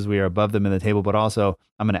European places, we are above them in the table, but also,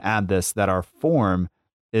 I'm going to add this, that our form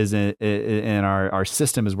is in our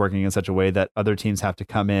system is working in such a way that other teams have to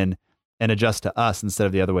come in and adjust to us instead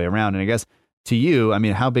of the other way around. And I guess to you, I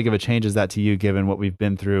mean, how big of a change is that to you, given what we've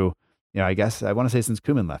been through, I guess I want to say since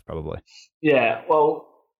Koeman left, probably. Yeah, well,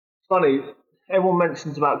 it's funny. Everyone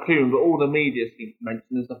mentions about Koeman, but all the media seems to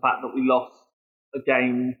mention is the fact that we lost a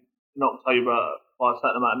game in October by a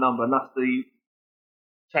certain amount of number, and that's the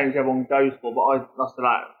change everyone goes for. But that's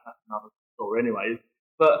another story, anyway.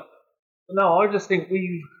 But no, I just think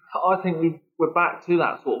we're back to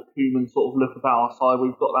that sort of Koeman sort of look about our side.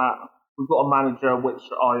 We've got a manager which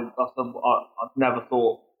I've never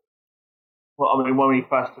thought. Well, I mean, when we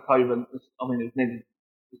first took over, it's nearly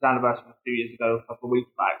his anniversary was 2 years ago, a couple of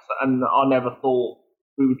weeks back, and I never thought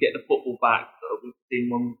we would get the football back that we've seen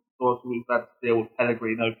when we've had to deal with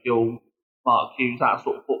Pellegrino, Gill, Mark Hughes, that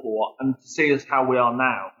sort of football, and to see us how we are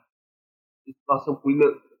now, we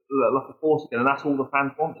look like a force again, and that's all the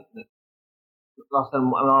fans want, isn't it?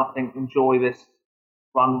 And I think enjoy this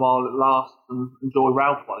run while it lasts, and enjoy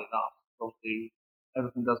Ralph while it lasts. Obviously,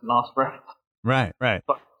 everything doesn't last forever. Right.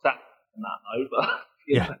 But exactly on that note, but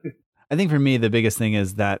yeah. I think for me, the biggest thing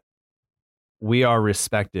is that we are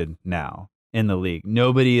respected now in the league.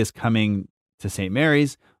 Nobody is coming to St.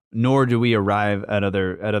 Mary's, nor do we arrive at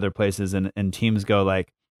other places and teams go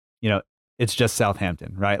like, it's just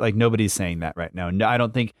Southampton, right? Like nobody's saying that right now. No, I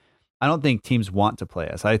don't think teams want to play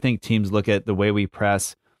us. I think teams look at the way we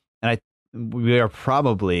press, and we are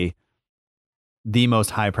probably the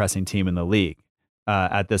most high pressing team in the league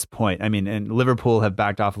at this point. I mean, and Liverpool have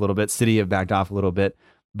backed off a little bit, City have backed off a little bit,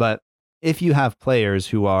 but if you have players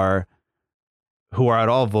who are at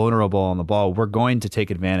all vulnerable on the ball, we're going to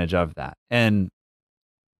take advantage of that. And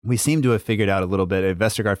we seem to have figured out a little bit.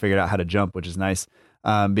 Vestergaard figured out how to jump, which is nice,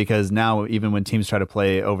 because now even when teams try to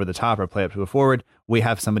play over the top or play up to a forward, we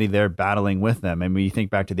have somebody there battling with them. And when you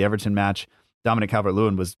think back to the Everton match, Dominic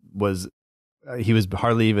Calvert-Lewin was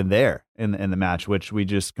hardly even there in the match, which we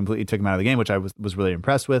just completely took him out of the game, which I was really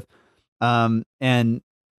impressed with. And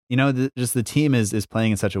just the team is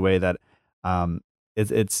playing in such a way that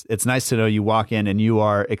it's nice to know you walk in and you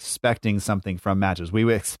are expecting something from matches. We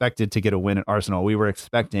were expected to get a win at Arsenal. We were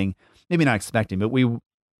expecting, maybe not expecting, but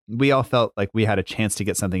we all felt like we had a chance to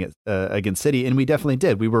get something against City, and we definitely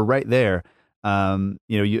did. We were right there. Even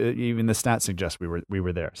the stats suggest we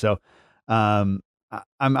were there. So I'm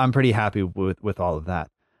pretty happy with all of that.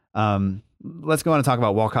 Let's go on and talk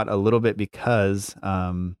about Walcott a little bit, because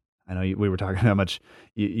I know we were talking how much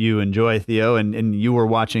you enjoy Theo, and you were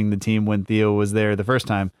watching the team when Theo was there the first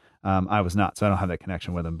time. I was not, so I don't have that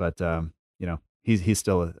connection with him. But he's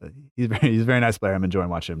still he's a very nice player. I'm enjoying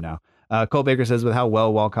watching him now. Colt Baker says, with how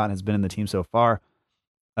well Walcott has been in the team so far,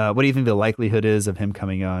 what do you think the likelihood is of him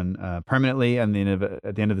coming on permanently at the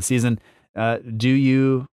end of the season? Do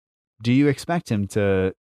you expect him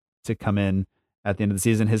to come in at the end of the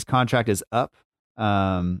season? His contract is up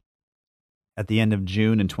at the end of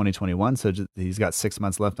June in 2021, so he's got 6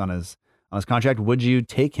 months left on his contract. Would you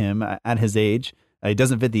take him at his age? He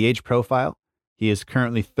doesn't fit the age profile. He is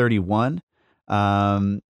currently 31,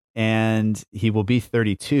 and he will be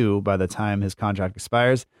 32 by the time his contract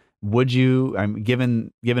expires. would you,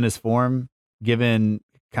 given his form, given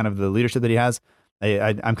kind of the leadership that he has,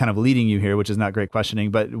 I'm kind of leading you here, which is not great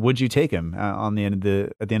questioning, but would you take him at the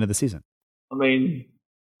end of the season? I mean,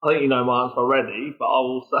 I think you know my answer already, but I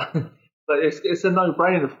will say, but it's a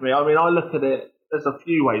no-brainer for me. I mean, I look at it. There's a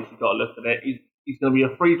few ways you've got to look at it. He's going to be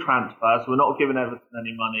a free transfer, so we're not giving Everton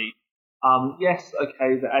any money. Yes,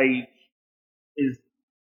 okay, the age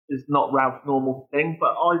is not Ralph's normal thing,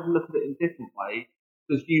 but I look at it in a different way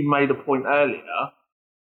because you made a point earlier.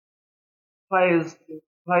 Players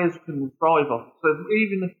can thrive off. So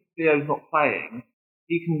even if Theo's not playing,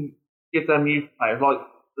 he can give them youth players like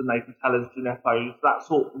the Nathan Tellers, Gineppo's, that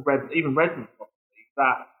sort of even Redmond possibly,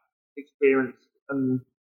 that experience, and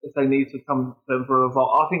if they need to come to him for a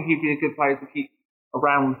vault, I think he'd be a good player to keep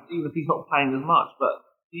around, even if he's not playing as much. But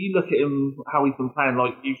you look at him, how he's been playing,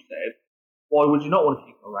 like you said, why would you not want to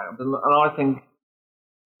keep him around? And I think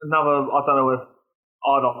I don't know if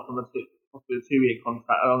I'd offer him possibly a 2-year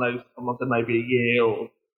contract. I don't know, someone said maybe a year,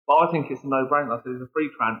 but I think it's a no-brainer. I said he's a free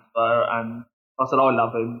transfer, and I said I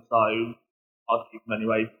love him, so I'd keep him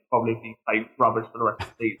anyway, probably if he played rubbish for the rest of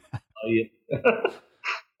the season. So, yeah.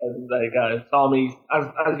 And there you go. So I mean,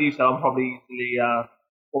 as you said, I'm probably easily.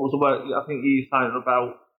 What was the word? I think you were saying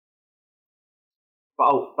about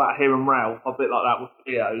hearing Ralph, a bit like that with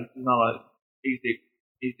Theo. You know, like easy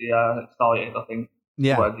excited. I think.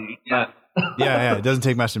 Yeah. Yeah. It doesn't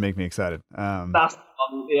take much to make me excited. That's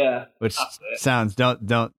yeah. Which sounds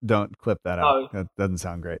don't clip that out. That doesn't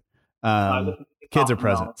sound great. Kids are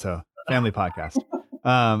present, so family podcast.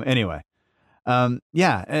 Anyway,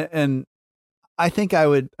 yeah, and I think I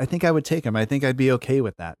would take him. I think I'd be okay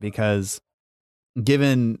with that because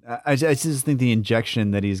I just think the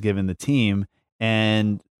injection that he's given the team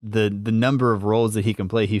and the number of roles that he can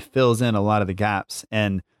play, he fills in a lot of the gaps.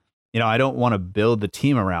 And, I don't want to build the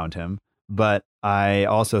team around him, but I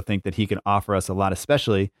also think that he can offer us a lot,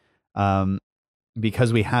 especially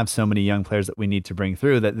because we have so many young players that we need to bring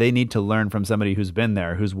through, that they need to learn from somebody who's been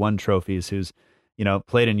there, who's won trophies, who's,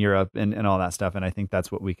 played in Europe and all that stuff. And I think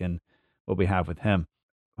that's what we have with him.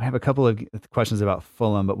 I have a couple of questions about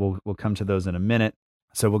Fulham, but we'll come to those in a minute.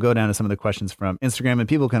 So we'll go down to some of the questions from Instagram, and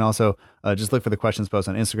people can also just look for the questions post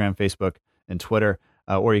on Instagram, Facebook, and Twitter,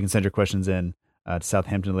 or you can send your questions in to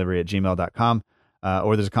southamptondelivery@gmail.com,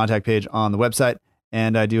 or there's a contact page on the website.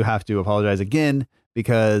 And I do have to apologize again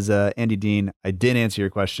because Andy Dean, I did answer your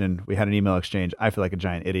question. We had an email exchange. I feel like a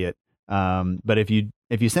giant idiot. But if you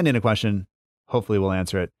send in a question, hopefully we'll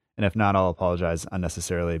answer it. And if not, I'll apologize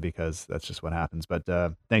unnecessarily because that's just what happens. But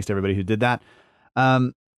thanks to everybody who did that.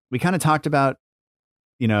 We kind of talked about,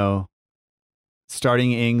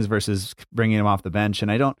 starting Ings versus bringing him off the bench.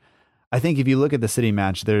 And I think if you look at the City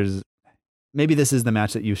match, maybe this is the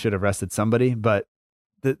match that you should have rested somebody, but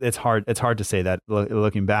it's hard to say that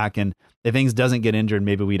looking back. And if Ings doesn't get injured,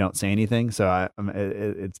 maybe we don't say anything. So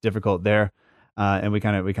it's difficult there. And we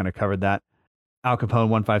kind of covered that. Al Capone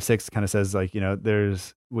 156 kind of says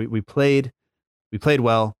we played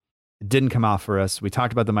well. It didn't come off for us. We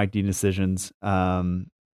talked about the Mike Dean decisions.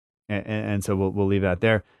 And so we'll leave that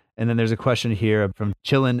there. And then there's a question here from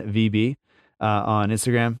Chillin VB on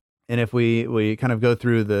Instagram. And if we kind of go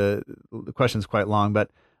through the question's quite long, but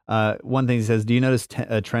one thing he says, do you notice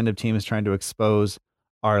a trend of teams trying to expose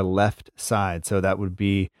our left side? So that would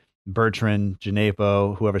be Bertrand,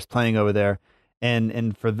 Gineppo, whoever's playing over there.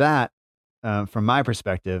 And for that, from my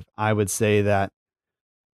perspective, I would say that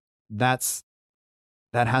has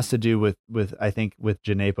to do with I think with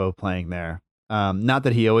Gineppo playing there. Not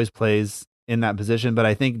that he always plays in that position, but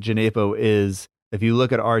I think Gineppo is, if you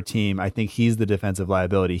look at our team, I think he's the defensive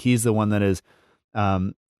liability. He's the one that is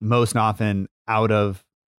most often out of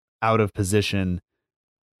position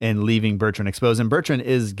and leaving Bertrand exposed. And Bertrand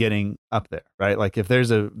is getting up there, right? Like if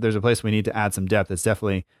there's a place we need to add some depth, it's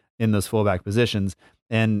definitely in those fullback positions.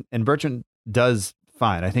 And Bertrand does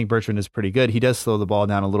fine. I think Bertrand is pretty good. He does slow the ball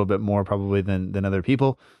down a little bit more probably than other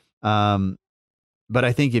people. But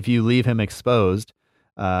I think if you leave him exposed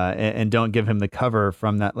and don't give him the cover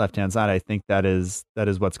from that left-hand side, I think that is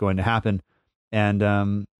what's going to happen. And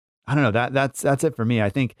I don't know, that's it for me. I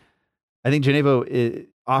think Gineppo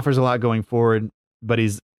offers a lot going forward, but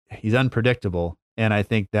he's unpredictable. And I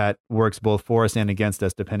think that works both for us and against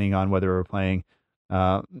us, depending on whether we're playing,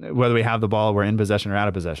 whether we have the ball, we're in possession or out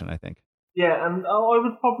of possession, I think. Yeah, and I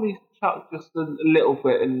would probably chuck just a little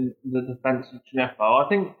bit in the defence of Gineppo. I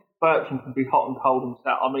think Bertrand can be hot and cold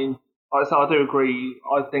himself. I mean, like I said, I do agree.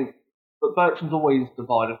 I think, but Bertrand's always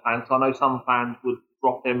divided fans. So I know some fans would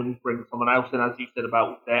drop him and bring someone else in, as you said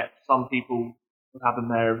about depth. Some people would have him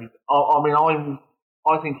there.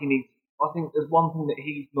 I think he needs. I think there's one thing that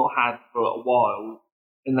he's not had for a while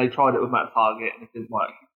and they tried it with Matt Targett and it didn't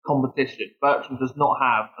work. Competition. Bertrand does not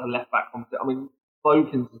have a left back competition. I mean,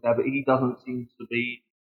 Bokins is there, but he doesn't seem to be.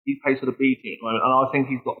 He plays for the B team at the moment, and I think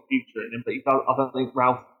he's got a future in him. But I don't think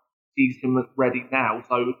Ralph sees him ready now.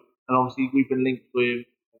 So, and obviously we've been linked with,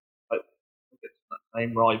 I get that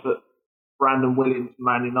name right, but Brandon Williams from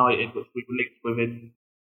Man United, which we were linked with in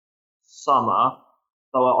summer.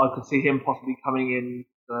 So I could see him possibly coming in,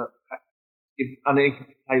 and he can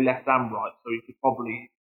play left and right, so he could probably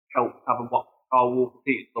help cover what Carl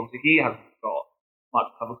Walker-Peters. Obviously, he hasn't got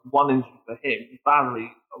much cover. One injury for him.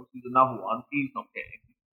 Valerie, obviously, is another one. He's not getting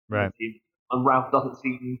right. And Ralph doesn't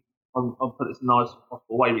seem, I'll put this in the nicest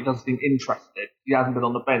possible way, but he doesn't seem interested. He hasn't been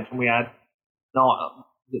on the bench, and we had 9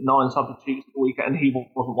 substitutes at the weekend, and he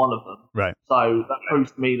wasn't one of them. Right. So that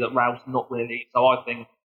proves to me that Ralph's not really. So I think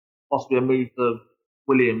possibly a move to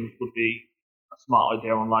Williams would be a smart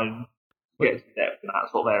idea on loan. Get some depth in that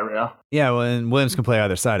sort of area. Yeah, well, and Williams can play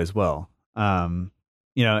either side as well. And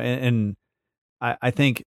I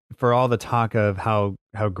think for all the talk of how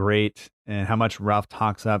great and how much Ralph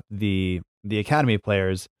talks up the academy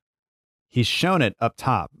players, he's shown it up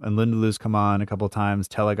top. And Lindeloof's come on a couple of times.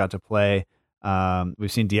 Tella got to play.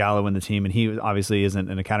 We've seen Diallo in the team, and he obviously isn't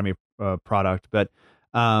an academy product, but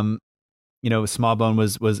Smallbone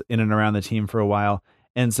was in and around the team for a while.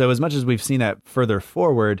 And so as much as we've seen that further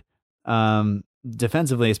forward,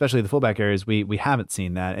 defensively, especially the fullback areas, we haven't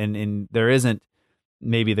seen that. And there isn't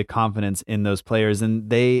maybe the confidence in those players.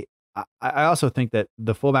 And I also think that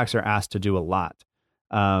the fullbacks are asked to do a lot.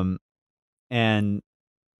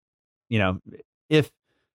 If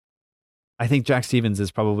I think Jack Stevens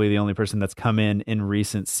is probably the only person that's come in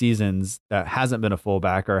recent seasons that hasn't been a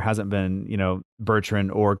fullback or hasn't been,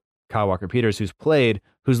 Bertrand or Kyle Walker-Peters who's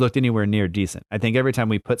looked anywhere near decent. I think every time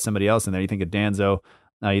we put somebody else in there, you think of Danzo,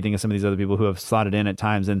 you think of some of these other people who have slotted in at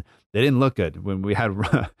times, and they didn't look good when we had,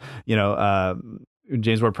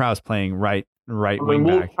 James Ward-Prowse playing right wing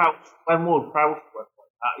back. When Ward-Prowse was like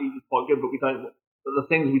that, he was quite good, but the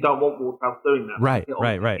things we don't want Ward-Prowse doing that. Right.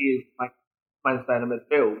 He is mainstay in the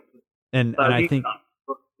midfield. And I think,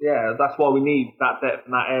 that's why we need that depth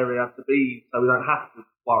in that area to be, so we don't have to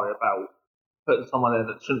worry about putting someone there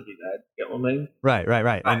that shouldn't be there. You get what I mean?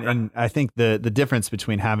 Right. And I think the difference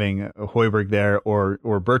between having Højbjerg there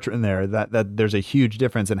or Bertrand there, that there's a huge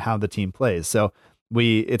difference in how the team plays. So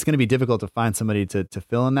it's going to be difficult to find somebody to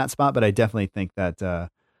fill in that spot, but I definitely think that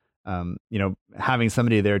having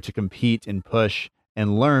somebody there to compete and push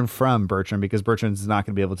and learn from Bertrand, because Bertrand's not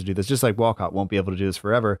going to be able to do this, just like Walcott won't be able to do this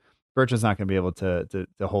forever. Bertrand's not going to be able to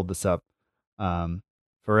hold this up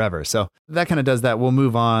forever. So that kind of does that. We'll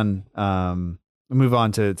move on. Move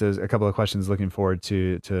on to a couple of questions. Looking forward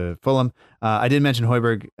to Fulham. I did mention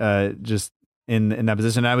Højbjerg just in that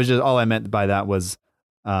position. All I meant by that was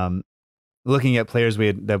looking at players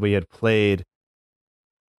that we had played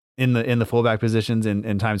in the fullback positions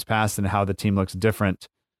in times past, and how the team looks different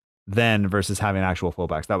then versus having actual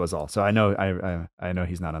fullbacks. That was all. So I know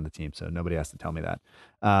he's not on the team, so nobody has to tell me that.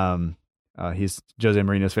 He's Jose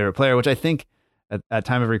Mourinho's favorite player, which I think at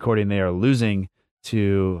time of recording they are losing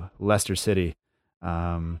to Leicester City.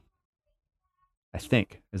 I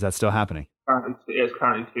think, is that still happening? It's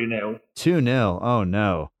currently 2-0. 2-0. Oh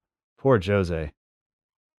no, poor Jose.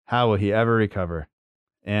 How will he ever recover?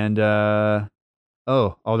 And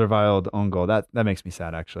Alderweireld own goal. That makes me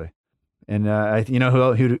sad, actually. And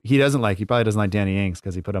who he doesn't like? He probably doesn't like Danny Ings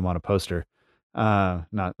because he put him on a poster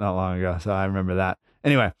not long ago. So I remember that.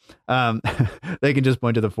 Anyway, they can just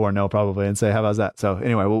point to the 4-0 probably and say, how about that? So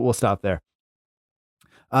anyway, we'll stop there.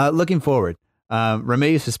 Looking forward,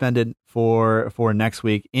 Romeu suspended for next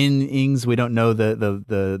week. In Ings, we don't know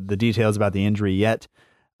the details about the injury yet.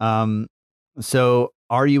 So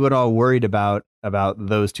are you at all worried about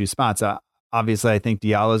those two spots? Obviously, I think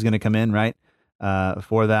Diallo is going to come in, right?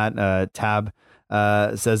 For that, Tab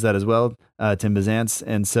says that as well, Tim Bizance.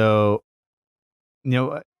 And so,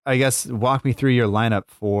 I guess walk me through your lineup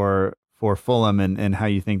for Fulham and how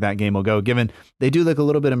you think that game will go, given they do look a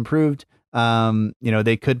little bit improved.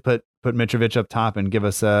 They could put Mitrovic up top and give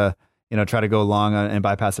us try to go long and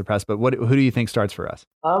bypass the press. But who do you think starts for us?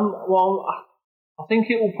 Well, I think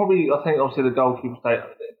it will probably. I think obviously the goalkeeper state.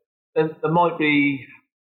 There might be.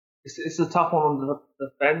 It's a tough one on the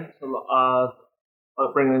defence.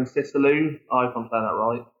 Bringing in Sisulu. I hope I'm saying that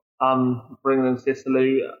right. Bringing in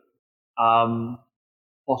Sisulu.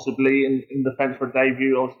 Possibly in defence for a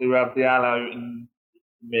debut. Obviously we have Diallo in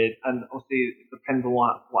mid, and obviously it depends on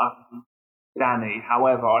what happens with Danny.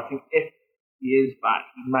 However, I think if he is back,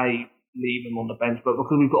 he may leave him on the bench. But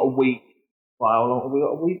because we've got a week,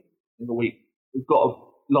 we've got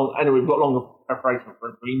anyway, we've got longer preparation for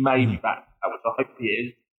him, so he may be back, which I hope he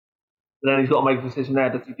is. But then he's got to make a decision there.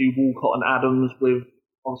 Does he do Walcott and Adams with,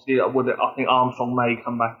 obviously, I think Armstrong may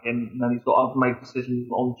come back in, and then he's got to make a decision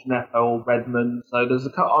on Gineppo or Redmond. So there's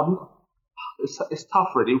a couple, it's tough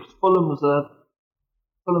really. Fulham's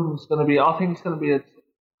going to be, I think it's going to be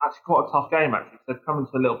actually quite a tough game actually, because they've come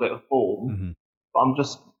into a little bit of form. But I'm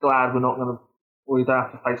just glad we don't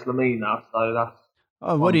have to face Lamina, so that's...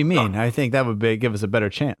 Oh, what do you mean? I think that would give us a better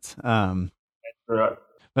chance.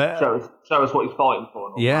 But show us what he's fighting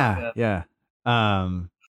for. Yeah.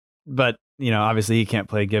 But obviously he can't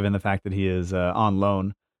play given the fact that he is on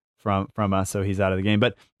loan from us, so he's out of the game.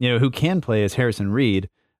 But who can play is Harrison Reed,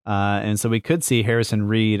 and so we could see Harrison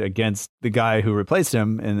Reed against the guy who replaced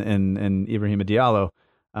him in Ibrahima Diallo.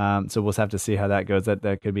 So we'll have to see how that goes.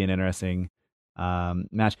 That could be an interesting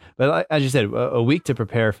match. But as you said, a week to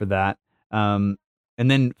prepare for that. And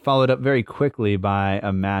then followed up very quickly by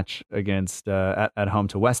a match against at home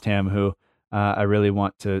to West Ham, who I really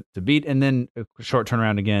want to beat, and then a short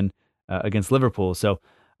turnaround again against Liverpool. So,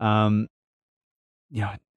 kind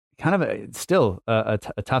of still a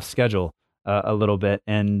tough schedule a little bit,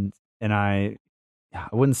 and I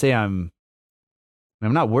wouldn't say I'm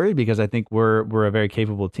not worried because I think we're a very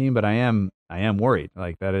capable team, but I am worried.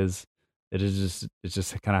 Like it's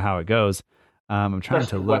just kind of how it goes. I'm trying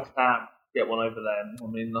to look. West Ham. Get one over them. I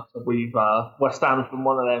mean, we've West Ham's been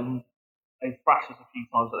one of them. They've thrashed us a few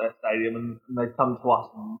times at their stadium, and they've come to us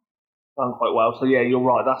and done quite well. So yeah, you're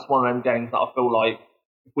right. That's one of them games that I feel like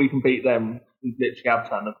if we can beat them, we literally have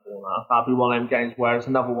turned the corner. That'll be one of them games where it's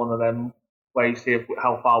another one of them where you see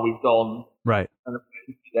how far we've gone. Right. And if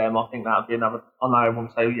we beat them, I think that'd be another. I know everyone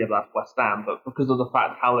say, yeah, but that's West Ham, but because of the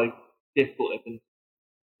fact how difficult they've been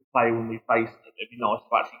to play when we face them, it'd be nice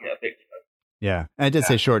to actually get a victory. Yeah, and I did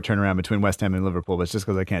say short turnaround between West Ham and Liverpool, but it's just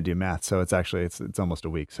because I can't do math, so it's actually it's almost a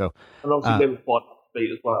week. So and obviously Liverpool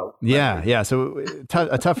beat as well. Yeah. So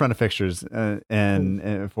a tough run of fixtures,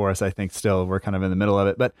 and for us, I think still we're kind of in the middle of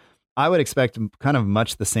it. But I would expect kind of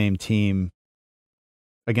much the same team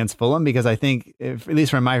against Fulham, because I think, at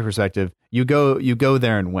least from my perspective, you go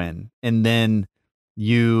there and win, and then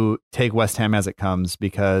you take West Ham as it comes,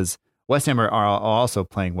 because West Ham are also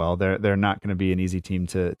playing well. They're not going to be an easy team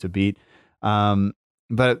to beat.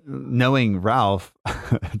 But knowing Ralph,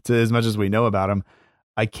 to as much as we know about him,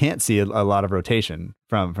 I can't see a lot of rotation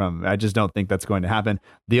from. I just don't think that's going to happen.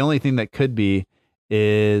 The only thing that could be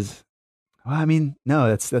is, no,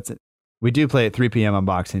 that's it. We do play at 3 p.m. on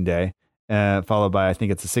Boxing Day, followed by, I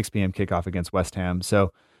think it's a 6 p.m. kickoff against West Ham.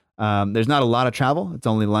 So there's not a lot of travel. It's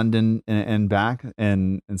only London and back,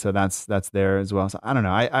 and so that's there as well. So I don't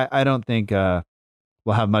know. I don't think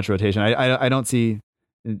we'll have much rotation. I don't see.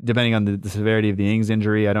 Depending on the severity of the Ings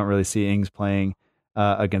injury, I don't really see Ings playing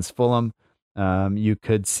against Fulham. You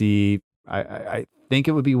could see, I think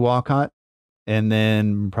it would be Walcott, and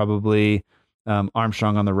then probably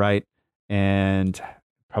Armstrong on the right, and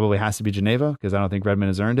probably has to be Geneva, because I don't think Redmond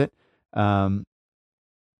has earned it. And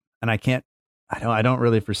I don't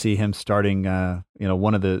really foresee him starting.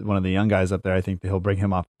 One of the young guys up there. I think he'll bring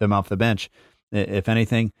them off the bench, if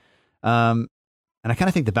anything. And I kind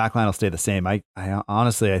of think the back line will stay the same. I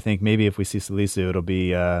honestly, I think maybe if we see Salisu, it'll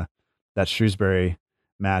be that Shrewsbury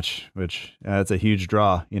match, which it's a huge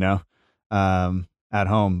draw, at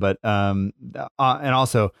home. But and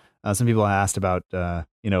also some people asked about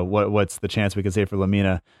what's the chance we could say for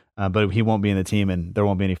Lamina, but he won't be in the team, and there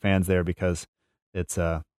won't be any fans there because it's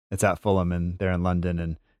at Fulham and they're in London.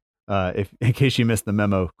 And if in case you missed the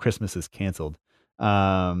memo, Christmas is canceled.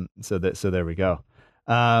 So there we go.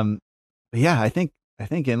 But yeah, I think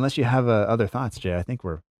unless you have other thoughts, Jay, I think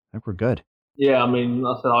we're good. Yeah, I mean,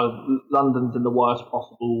 I said London's in the worst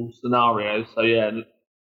possible scenario, so yeah,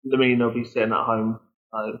 Lamina will be sitting at home.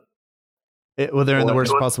 They're in the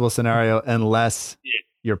worst possible scenario unless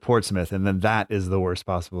you're Portsmouth, and then that is the worst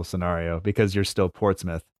possible scenario because you're still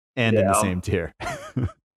Portsmouth and in the same tier.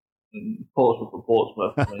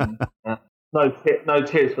 Portsmouth. I mean, no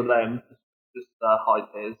tears for them, just high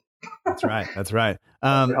tears. That's right.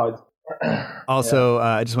 Also,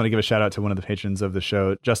 I just want to give a shout out to one of the patrons of the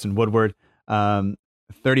show, Justin Woodward.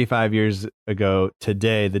 35 years ago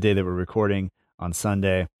today, the day that we're recording on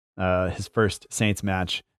Sunday, his first Saints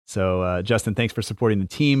match. So, Justin, thanks for supporting the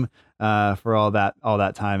team for all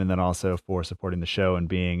that time, and then also for supporting the show and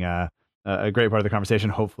being a great part of the conversation.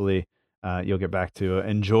 Hopefully, you'll get back to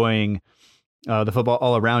enjoying the football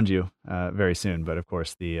all around you very soon. But of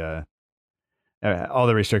course, all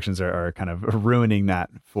the restrictions are kind of ruining that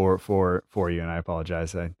for you, and I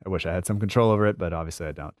apologize. I wish I had some control over it, but obviously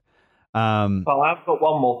I don't. Well, I've got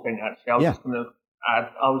one more thing actually. I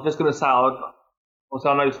was just going to say also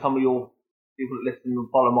I know some of your people that listen and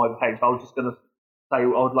follow my page. I was just going to say I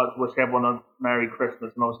would like to wish everyone a Merry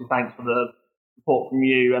Christmas, and obviously thanks for the support from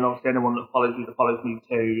you, and obviously anyone that follows me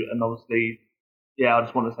too, and obviously, yeah, I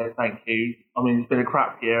just want to say thank you. I mean, it's been a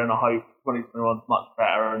crap year, and I hope 2021's much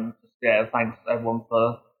better, and just, yeah, thanks everyone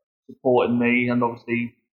for supporting me, and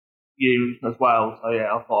obviously you as well. So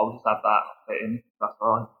yeah, I thought I'll just add that in. That's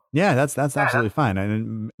all right. Yeah, that's absolutely fine.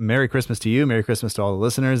 And Merry Christmas to you. Merry Christmas to all the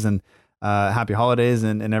listeners, and happy holidays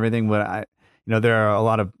and everything. But there are a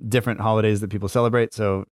lot of different holidays that people celebrate.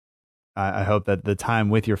 So I hope that the time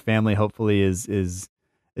with your family hopefully is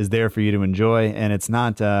there for you to enjoy. And it's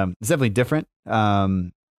not, it's definitely different.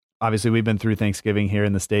 Obviously we've been through Thanksgiving here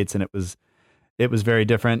in the States, and it was very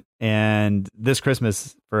different. And this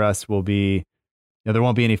Christmas for us will be, there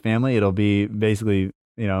won't be any family. It'll be basically,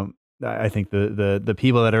 I think the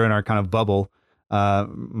people that are in our kind of bubble,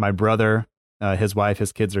 my brother, his wife,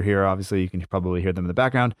 his kids are here. Obviously you can probably hear them in the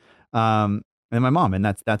background. And my mom, and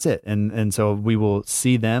that's it. And so we will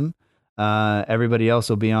see them. Everybody else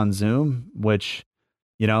will be on Zoom, which,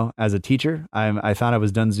 as a teacher, I thought I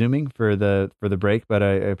was done Zooming for the break, but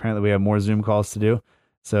apparently we have more Zoom calls to do.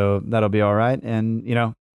 So that'll be all right.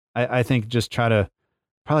 And, I think just I'll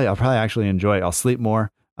probably actually enjoy it. I'll sleep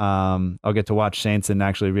more. I'll get to watch Saints and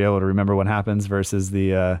actually be able to remember what happens versus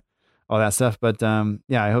the, all that stuff. But,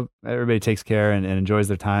 yeah, I hope everybody takes care and enjoys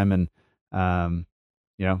their time, and,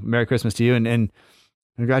 Merry Christmas to you, and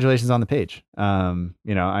congratulations on the page.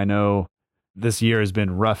 I know this year has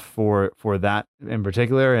been rough for that in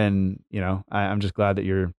particular. And, I'm just glad that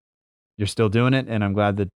you're still doing it. And I'm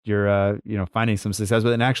glad that you're, finding some success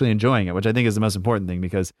with it and actually enjoying it, which I think is the most important thing,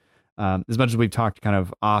 because, as much as we've talked kind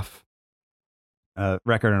of off,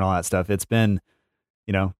 record and all that stuff, it's been,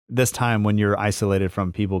 this time when you're isolated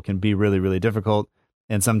from people can be really, really difficult.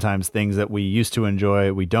 And sometimes things that we used to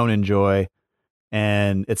enjoy, we don't enjoy.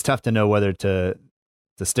 And it's tough to know whether to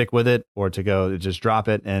stick with it or to just drop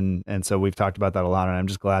it. And so we've talked about that a lot, and I'm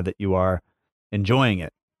just glad that you are enjoying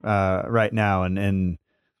it, right now. And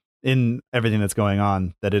in everything that's going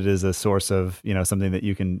on, that it is a source of, something that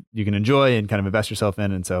you can enjoy and kind of invest yourself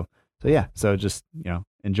in. And so yeah, so just,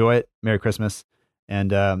 enjoy it. Merry Christmas.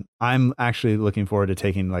 And, I'm actually looking forward to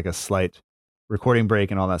taking like a slight recording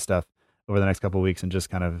break and all that stuff over the next couple of weeks, and just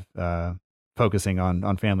kind of, focusing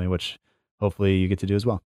on family, which hopefully you get to do as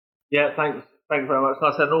well. Yeah, thanks very much.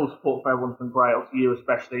 Like I said, all the support for everyone's been great. Obviously, you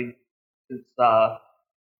especially, since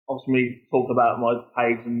obviously me talking about my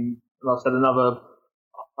page, and like I said,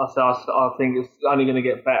 I think it's only going to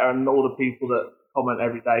get better, and all the people that comment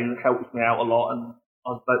every day helps me out a lot, and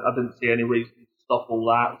I didn't see any reason to stop all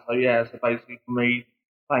that. So yeah, so basically for me,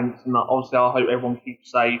 thanks, and obviously I hope everyone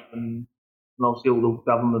keeps safe, and obviously all the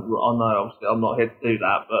government. I know obviously I'm not here to do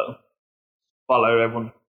that, but follow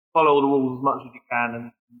all the rules as much as you can,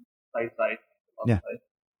 and stay safe. Yeah.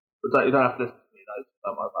 But you don't have to listen to me,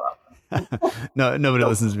 don't worry about that. No, nobody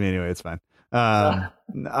listens to me anyway. It's fine.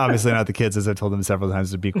 Obviously not the kids, as I told them several times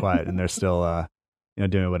to be quiet, and they're still,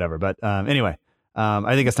 doing whatever. But anyway,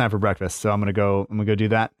 I think it's time for breakfast, so I'm gonna go do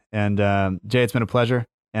that. And Jay, it's been a pleasure,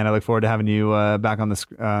 and I look forward to having you back on the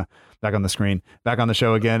screen, back on the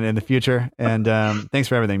show again in the future. And thanks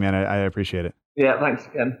for everything, man. I appreciate it. Yeah, thanks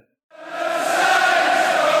again.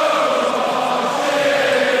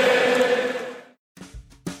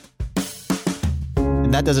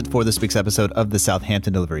 And that does it for this week's episode of the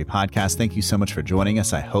Southampton Delivery Podcast. Thank you so much for joining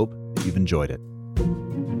us. I hope that you've enjoyed it.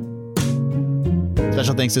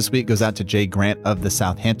 Special thanks this week goes out to Jay Grant of the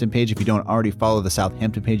Southampton Page. If you don't already follow the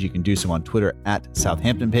Southampton Page, you can do so on Twitter at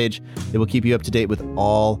Southampton Page. It will keep you up to date with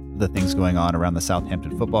all the things going on around the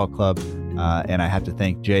Southampton Football Club. And I have to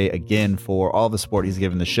thank Jay again for all the support he's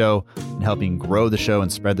given the show and helping grow the show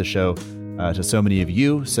and spread the show to so many of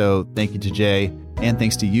you. So thank you to Jay, and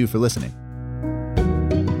thanks to you for listening.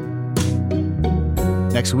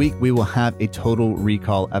 Next week, we will have a Total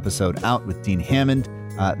Recall episode out with Dean Hammond.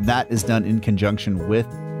 That is done in conjunction with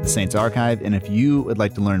the Saints Archive. And if you would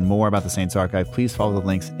like to learn more about the Saints Archive, please follow the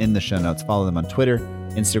links in the show notes. Follow them on Twitter,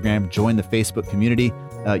 Instagram, join the Facebook community.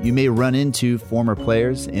 You may run into former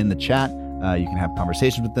players in the chat. You can have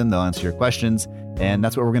conversations with them. They'll answer your questions. And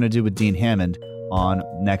that's what we're going to do with Dean Hammond on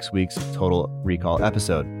next week's Total Recall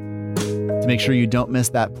episode. To make sure you don't miss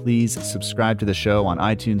that, please subscribe to the show on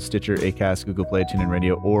iTunes, Stitcher, Acast, Google Play, TuneIn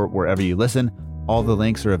Radio, or wherever you listen. All the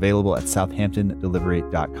links are available at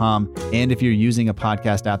southamptondelivery.com. And if you're using a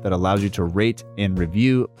podcast app that allows you to rate and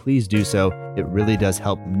review, please do so. It really does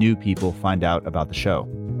help new people find out about the show.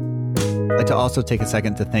 I'd like to also take a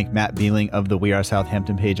second to thank Matt Beeling of the We Are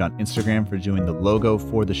Southampton page on Instagram for doing the logo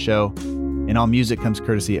for the show. And all music comes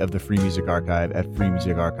courtesy of the Free Music Archive at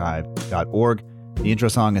freemusicarchive.org. The intro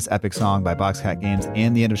song is Epic Song by Boxcat Games,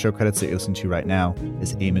 and the end of show credits that you're listening to right now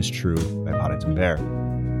is Aim is True by Poddington Bear.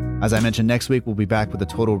 As I mentioned, next week we'll be back with a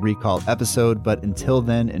Total Recall episode, but until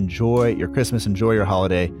then, enjoy your Christmas, enjoy your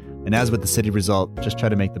holiday, and as with the City result, just try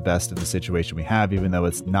to make the best of the situation we have, even though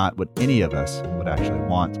it's not what any of us would actually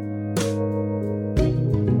want.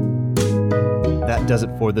 That does it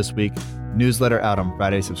for this week. Newsletter out on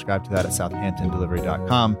Friday. Subscribe to that at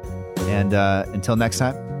southamptondelivery.com. And until next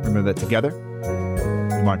time, remember that together,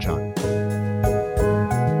 we march on.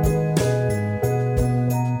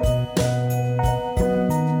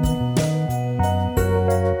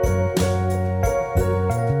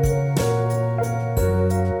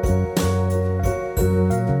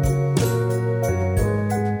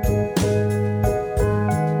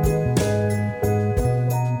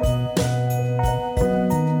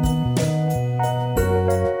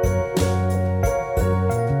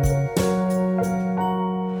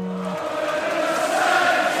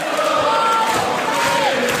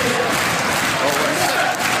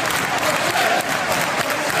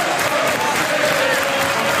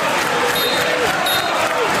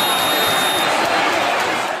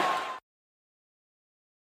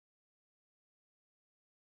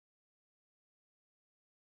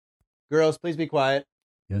 Girls, please be quiet.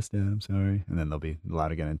 Yes, Dad, I'm sorry. And then they'll be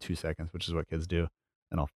loud again in 2 seconds, which is what kids do.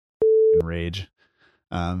 And I'll rage.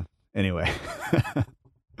 Anyway,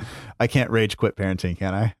 I can't rage quit parenting,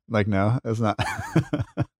 can I? Like, no, it's not.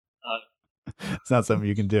 It's not something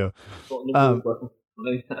you can do.